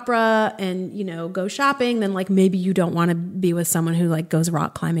the opera and, you know, go shopping, then like maybe you don't want to be with someone who like goes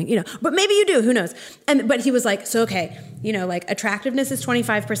rock climbing, you know, but maybe you do, who knows? But he was like, so, okay, you know, like attractiveness is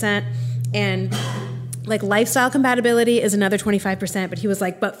 25% and like lifestyle compatibility is another 25%. But he was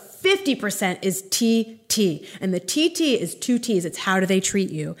like, but 50% is TT. And the TT is 2 T's. It's how do they treat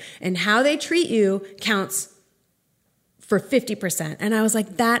you? And how they treat you counts for 50%. And I was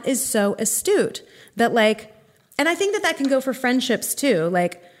like, that is so astute that like, and I think that can go for friendships too.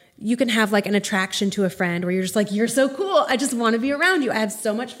 Like, you can have like an attraction to a friend where you're just like, you're so cool. I just want to be around you. I have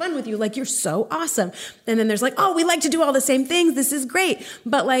so much fun with you. Like, you're so awesome. And then there's like, oh, we like to do all the same things. This is great.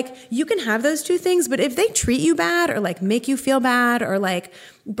 But like, you can have those 2 things. But if they treat you bad or like make you feel bad or like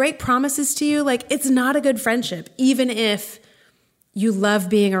break promises to you, like, it's not a good friendship, even if you love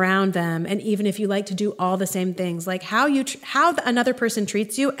being around them, and even if you like to do all the same things, like how another person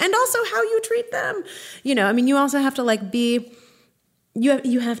treats you, and also how you treat them. You know, I mean, you also have to like be.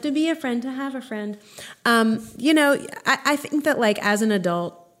 You have to be a friend to have a friend. You know, I think that like as an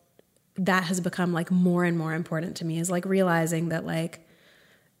adult, that has become like more and more important to me, is like realizing that like,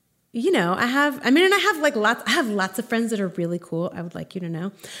 you know, I have lots of friends that are really cool. I would like you to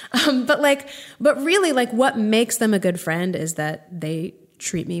know. But really like what makes them a good friend is that they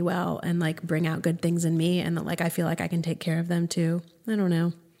treat me well and like bring out good things in me, and that like I feel like I can take care of them too. I don't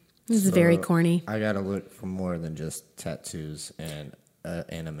know. This is very corny. I gotta look for more than just tattoos and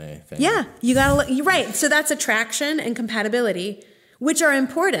anime thing. Yeah, you gotta look. You're right. So that's attraction and compatibility, which are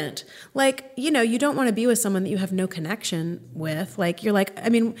important. Like, you know, you don't want to be with someone that you have no connection with. Like, you're like, I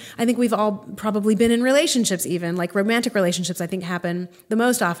mean, I think we've all probably been in relationships, even like romantic relationships, I think happen the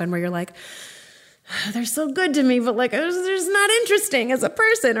most often, where you're like, they're so good to me, but like, they're just not interesting as a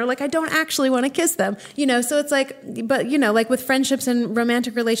person, or like, I don't actually want to kiss them, you know? So it's like, but you know, like with friendships and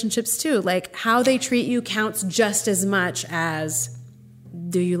romantic relationships too, like how they treat you counts just as much as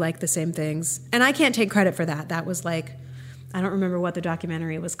do you like the same things? And I can't take credit for that. That was like, I don't remember what the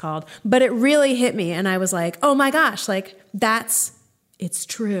documentary was called, but it really hit me. And I was like, oh my gosh, like it's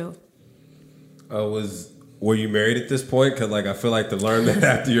true. Were you married at this point? Because like I feel like to learn that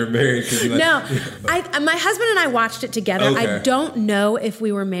after you're married. Like, no, my husband and I watched it together. Okay. I don't know if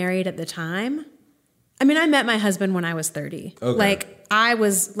we were married at the time. I mean, I met my husband when I was 30. Okay. Like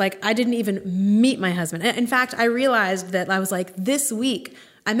I didn't even meet my husband. In fact, I realized that I was like,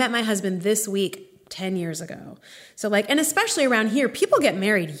 I met my husband this week 10 years ago. So like, and especially around here, people get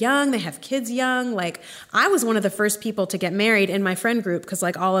married young, they have kids young. Like, I was one of the first people to get married in my friend group, because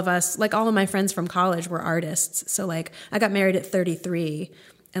like all of my friends from college were artists. So like, I got married at 33,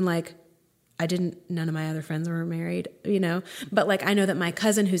 and like, none of my other friends were married, you know? But like, I know that my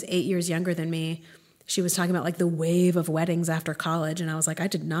cousin, who's 8 years younger than me, she was talking about like the wave of weddings after college. And I was like, I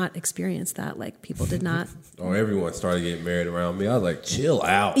did not experience that. Like people did not. Oh, everyone started getting married around me. I was like, chill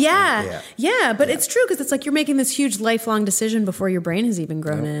out. Yeah. But it's true. Cause it's like, you're making this huge lifelong decision before your brain has even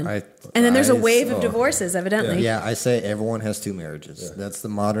grown in. And then there's a wave of divorces, evidently. Yeah. I say everyone has 2 marriages. Yeah. That's the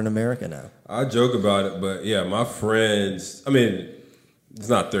modern America now. I joke about it, but yeah, my friends, I mean, it's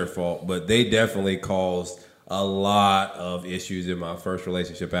not their fault, but they definitely caused a lot of issues in my first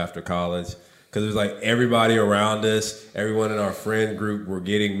relationship after college. Because it was like everybody around us, everyone in our friend group were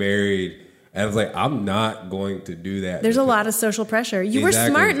getting married. And I was like, I'm not going to do that. There's a lot of social pressure. You were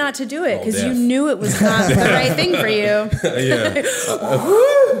smart not to do it because you knew it was not the right thing for you.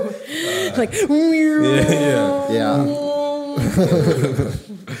 Like,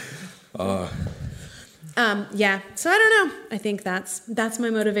 So I don't know. I think that's my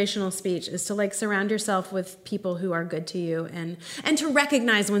motivational speech, is to like surround yourself with people who are good to you and to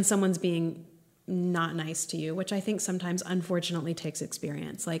recognize when someone's being not nice to you, which I think sometimes unfortunately takes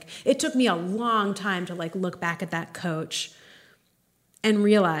experience. Like it took me a long time to like look back at that coach and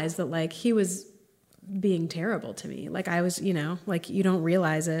realize that like he was being terrible to me. Like I was, like you don't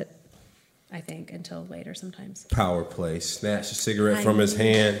realize it, I think, until later sometimes. Power play. Snatch a cigarette from his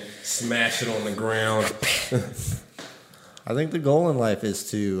hand, smash it on the ground. I think the goal in life is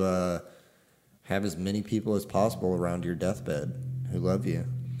to have as many people as possible around your deathbed who love you.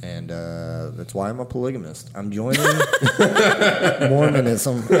 And that's why I'm a polygamist. I'm joining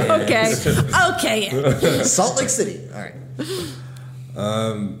Mormonism. Okay. Salt Lake City. All right.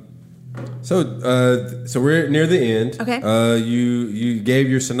 So we're near the end. Okay. You gave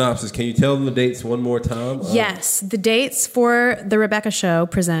your synopsis. Can you tell them the dates one more time? Yes. The dates for The Rebecca Show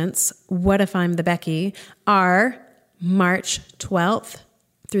presents What If I'm the Becky are March 12th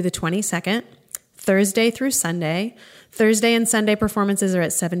through the 22nd, Thursday through Sunday. Thursday and Sunday performances are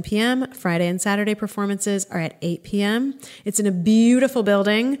at 7 p.m. Friday and Saturday performances are at 8 p.m. It's in a beautiful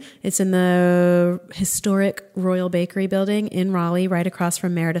building. It's in the historic Royal Bakery building in Raleigh, right across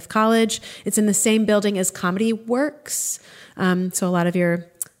from Meredith College. It's in the same building as Comedy Works. So a lot of your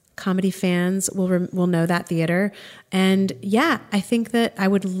comedy fans will know that theater. And yeah, I think that I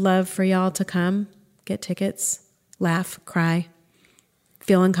would love for y'all to come, get tickets, laugh, cry,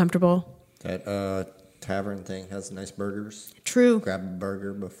 feel uncomfortable. That tavern thing has nice burgers. True. Grab a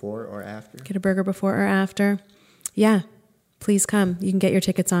burger before or after. Get a burger before or after. Yeah. Please come. You can get your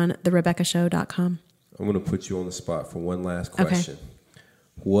tickets on therebeccashow.com. I'm going to put you on the spot for one last question. Okay.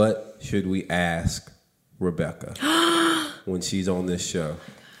 What should we ask Rebecca when she's on this show?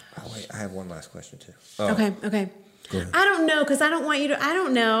 Oh, wait. I have one last question, too. Oh. Okay. Go ahead. I don't know, because I don't want you to... I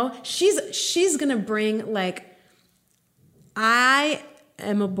don't know. She's going to bring, like... I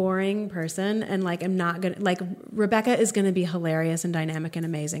am a boring person and like I'm not gonna like Rebecca is gonna be hilarious and dynamic and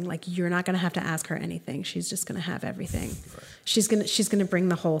amazing. Like you're not gonna have to ask her anything. She's just gonna have everything. Right. She's gonna bring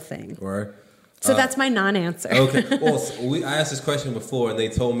the whole thing. Right. So that's my non-answer. Okay. Well, I asked this question before and they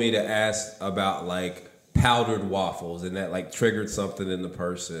told me to ask about like powdered waffles and that like triggered something in the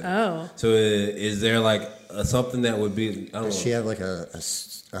person. Oh. So is there like something that would be, I don't know. Does she have like a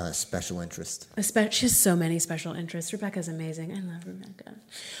special interest? She has so many special interests. Rebecca's amazing. I love Rebecca.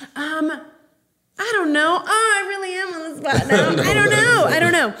 I don't know. Oh, I really am on the spot now. I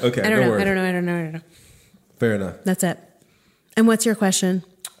don't know. Okay. I don't know. Fair enough. That's it. And what's your question?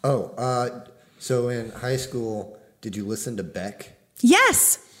 So in high school, did you listen to Beck?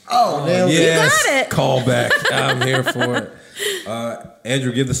 Yes. Oh, nailed yes. You got it. Call back. I'm here for it.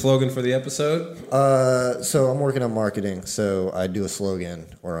 Andrew, give the slogan for the episode. So I'm working on marketing, so I do a slogan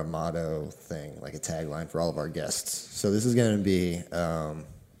or a motto thing, like a tagline for all of our guests. So this is going to be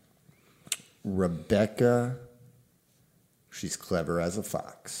Rebecca, she's clever as a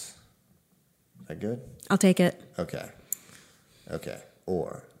fox. Is that good? I'll take it. Okay.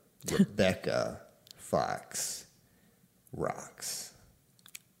 Or Rebecca Fox rocks.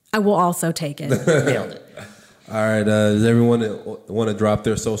 I will also take it. Nailed it. All right. Does everyone want to drop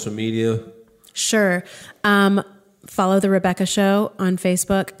their social media? Sure. Follow The Rebecca Show on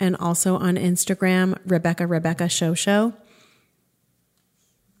Facebook and also on Instagram, Rebecca Show.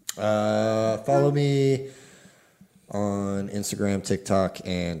 Follow me on Instagram, TikTok,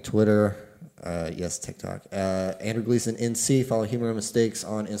 and Twitter. Yes, TikTok. Andrew Gleason NC. Follow Humor and Mistakes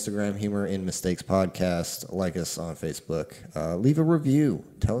on Instagram, Humor in Mistakes Podcast. Like us on Facebook. Leave a review.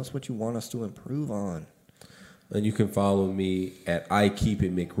 Tell us what you want us to improve on. And you can follow me at I Keep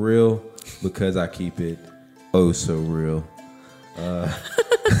It McReal because I keep it oh so real. And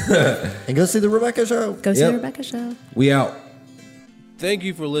go see The Rebecca Show. Go see The Rebecca Show. We out. Thank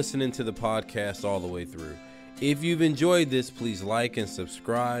you for listening to the podcast all the way through. If you've enjoyed this, please like and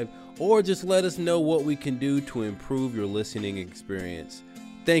subscribe, or just let us know what we can do to improve your listening experience.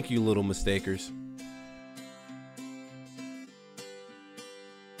 Thank you, little mistakers.